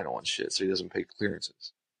and vinyl and shit, so he doesn't pay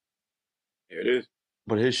clearances. There it is.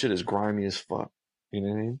 But his shit is grimy as fuck. You know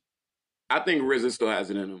what I mean? I think RZA still has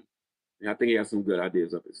it in him. I think he has some good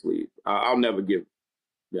ideas up his sleeve. I'll never give.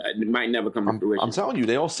 It might never come to fruition. I'm telling you,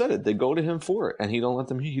 they all said it. They go to him for it, and he don't let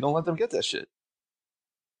them get that shit.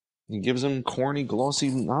 He gives them corny, glossy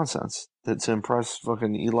nonsense to impress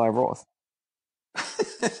fucking Eli Roth.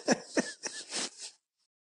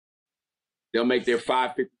 They'll make their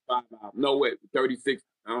 555 album. No, wait, 36.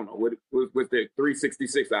 I don't know. What's their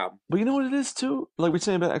 366 album? But you know what it is, too? Like we're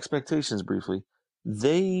saying about expectations briefly.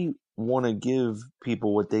 They want to give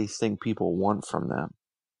people what they think people want from them.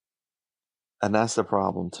 And that's the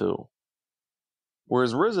problem, too.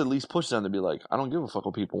 Whereas RZA at least pushed them to be like, I don't give a fuck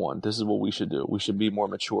what people want. This is what we should do. We should be more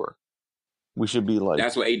mature. We should be like...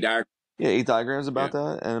 That's what 8 Diagrams... Yeah, 8 Diagrams about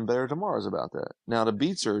that, and Better Tomorrow is about that. Now, the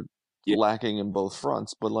beats are lacking in both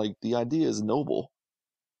fronts, but like the idea is noble.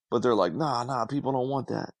 But they're like, nah, people don't want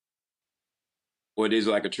that. Or there's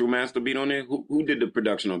like a True Master beat on there? Who did the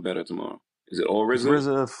production on Better Tomorrow? Is it all RZA?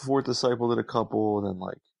 RZA, Fourth Disciple did a couple, and then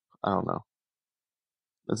like, I don't know.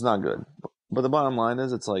 It's not good. But the bottom line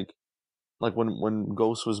is, it's like when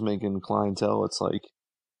Ghost was making Clientele, it's like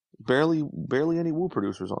barely any Wu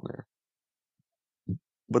producers on there.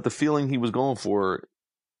 But the feeling he was going for...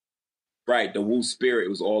 Right, the Wu spirit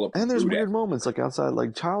was all up. And there's weird moments, like outside,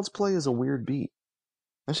 like Child's Play is a weird beat.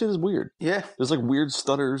 That shit is weird. Yeah. There's like weird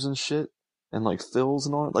stutters and shit, and like fills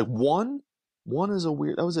and all. Like one is a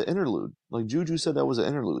weird. That was an interlude. Like Juju said, that was an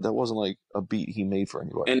interlude. That wasn't like a beat he made for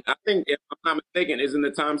anybody. And I think, if I'm not mistaken, isn't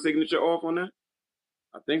the time signature off on that?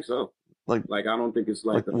 I think so. Like I don't think it's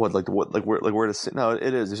like where the no,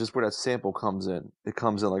 it is. It's just where that sample comes in. It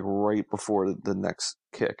comes in like right before the next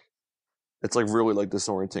kick. It's like really like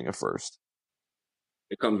disorienting at first.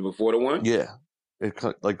 It comes before the one. Yeah, it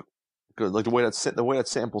like the way that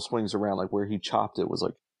sample swings around, like where he chopped it was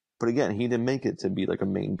like. But again, he didn't make it to be like a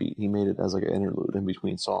main beat. He made it as like an interlude in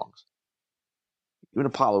between songs. Even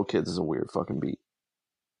Apollo Kids is a weird fucking beat.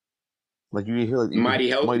 Like you hear like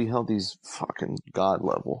Mighty Healthy's fucking god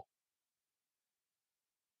level.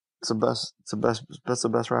 It's the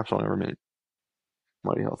best rap song ever made.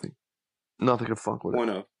 Mighty Healthy. Nothing could fuck with it. One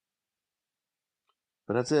of.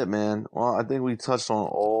 But that's it, man. Well, I think we touched on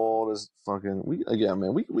all this fucking... We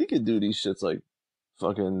could do these shits like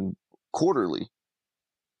fucking quarterly.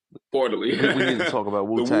 Quarterly. We need to talk about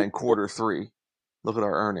Wu-Tang quarter 3. Look at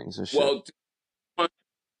our earnings and shit. Well,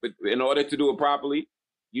 in order to do it properly,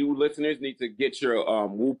 you listeners need to get your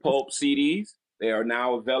Wu Pulp CDs. They are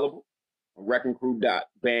now available on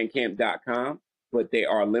wreckingcrew.bandcamp.com, but they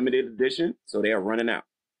are limited edition, so they are running out.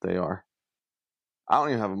 They are. I don't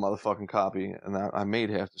even have a motherfucking copy, and I made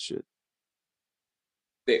half the shit.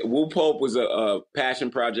 Wu Pulp was a passion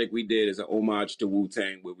project we did as an homage to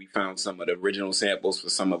Wu-Tang, where we found some of the original samples for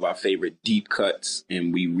some of our favorite deep cuts,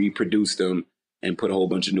 and we reproduced them and put a whole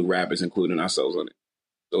bunch of new rappers, including ourselves, on it.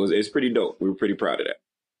 So it's pretty dope. We were pretty proud of that.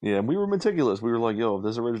 Yeah, we were meticulous. We were like, yo, if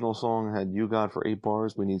this original song had You God for 8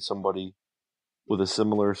 bars, we need somebody with a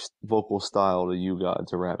similar vocal style to You God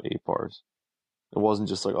to rap 8 bars. It wasn't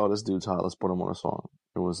just like, oh, this dude's hot, let's put him on a song.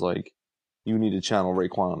 It was like, you need to channel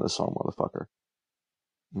Raekwon on this song, motherfucker.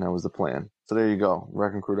 And that was the plan. So there you go,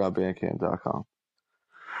 wreckingcrew.bandcamp.com.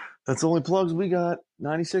 That's the only plugs we got.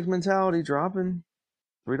 96 Mentality dropping.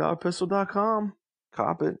 $3pistol.com.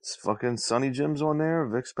 Cop it. It's fucking Sonny Jim's on there.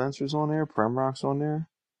 Vic Spencer's on there. Premrock's on there.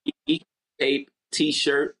 Tape,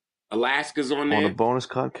 T-shirt, Alaska's on there. On the bonus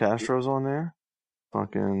cut, Castro's on there.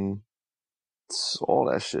 Fucking all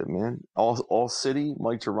that shit, man. All City,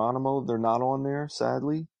 Mike Geronimo, they're not on there,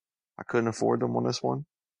 sadly. I couldn't afford them on this one.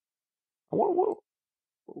 I wonder what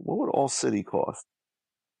would All City cost?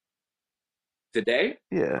 Today?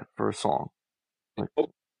 Yeah, for a song. Like,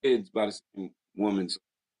 it's by the same woman's.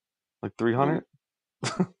 Like 300?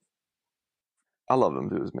 I love them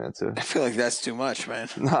dudes, man, too. I feel like that's too much, man.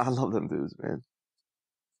 Nah, I love them dudes, man.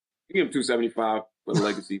 You give him $275 for the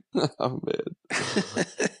legacy. Oh, man.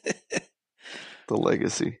 The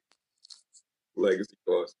legacy. Legacy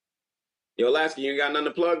cost. Yo, Lasky, you ain't got nothing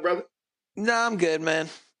to plug, brother? No, I'm good, man.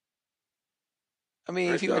 I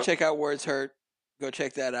mean, if you want to check out Words Hurt, go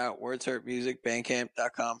check that out. Words Hurt Music,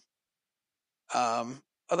 Bandcamp.com.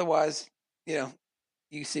 Otherwise,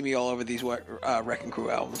 you see me all over these Wrecking Crew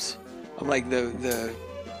albums. I'm like the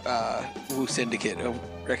Wu Syndicate of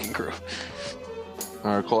Wrecking Crew.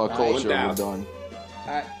 All right, call it culture. We're done. All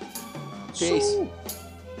right. Peace.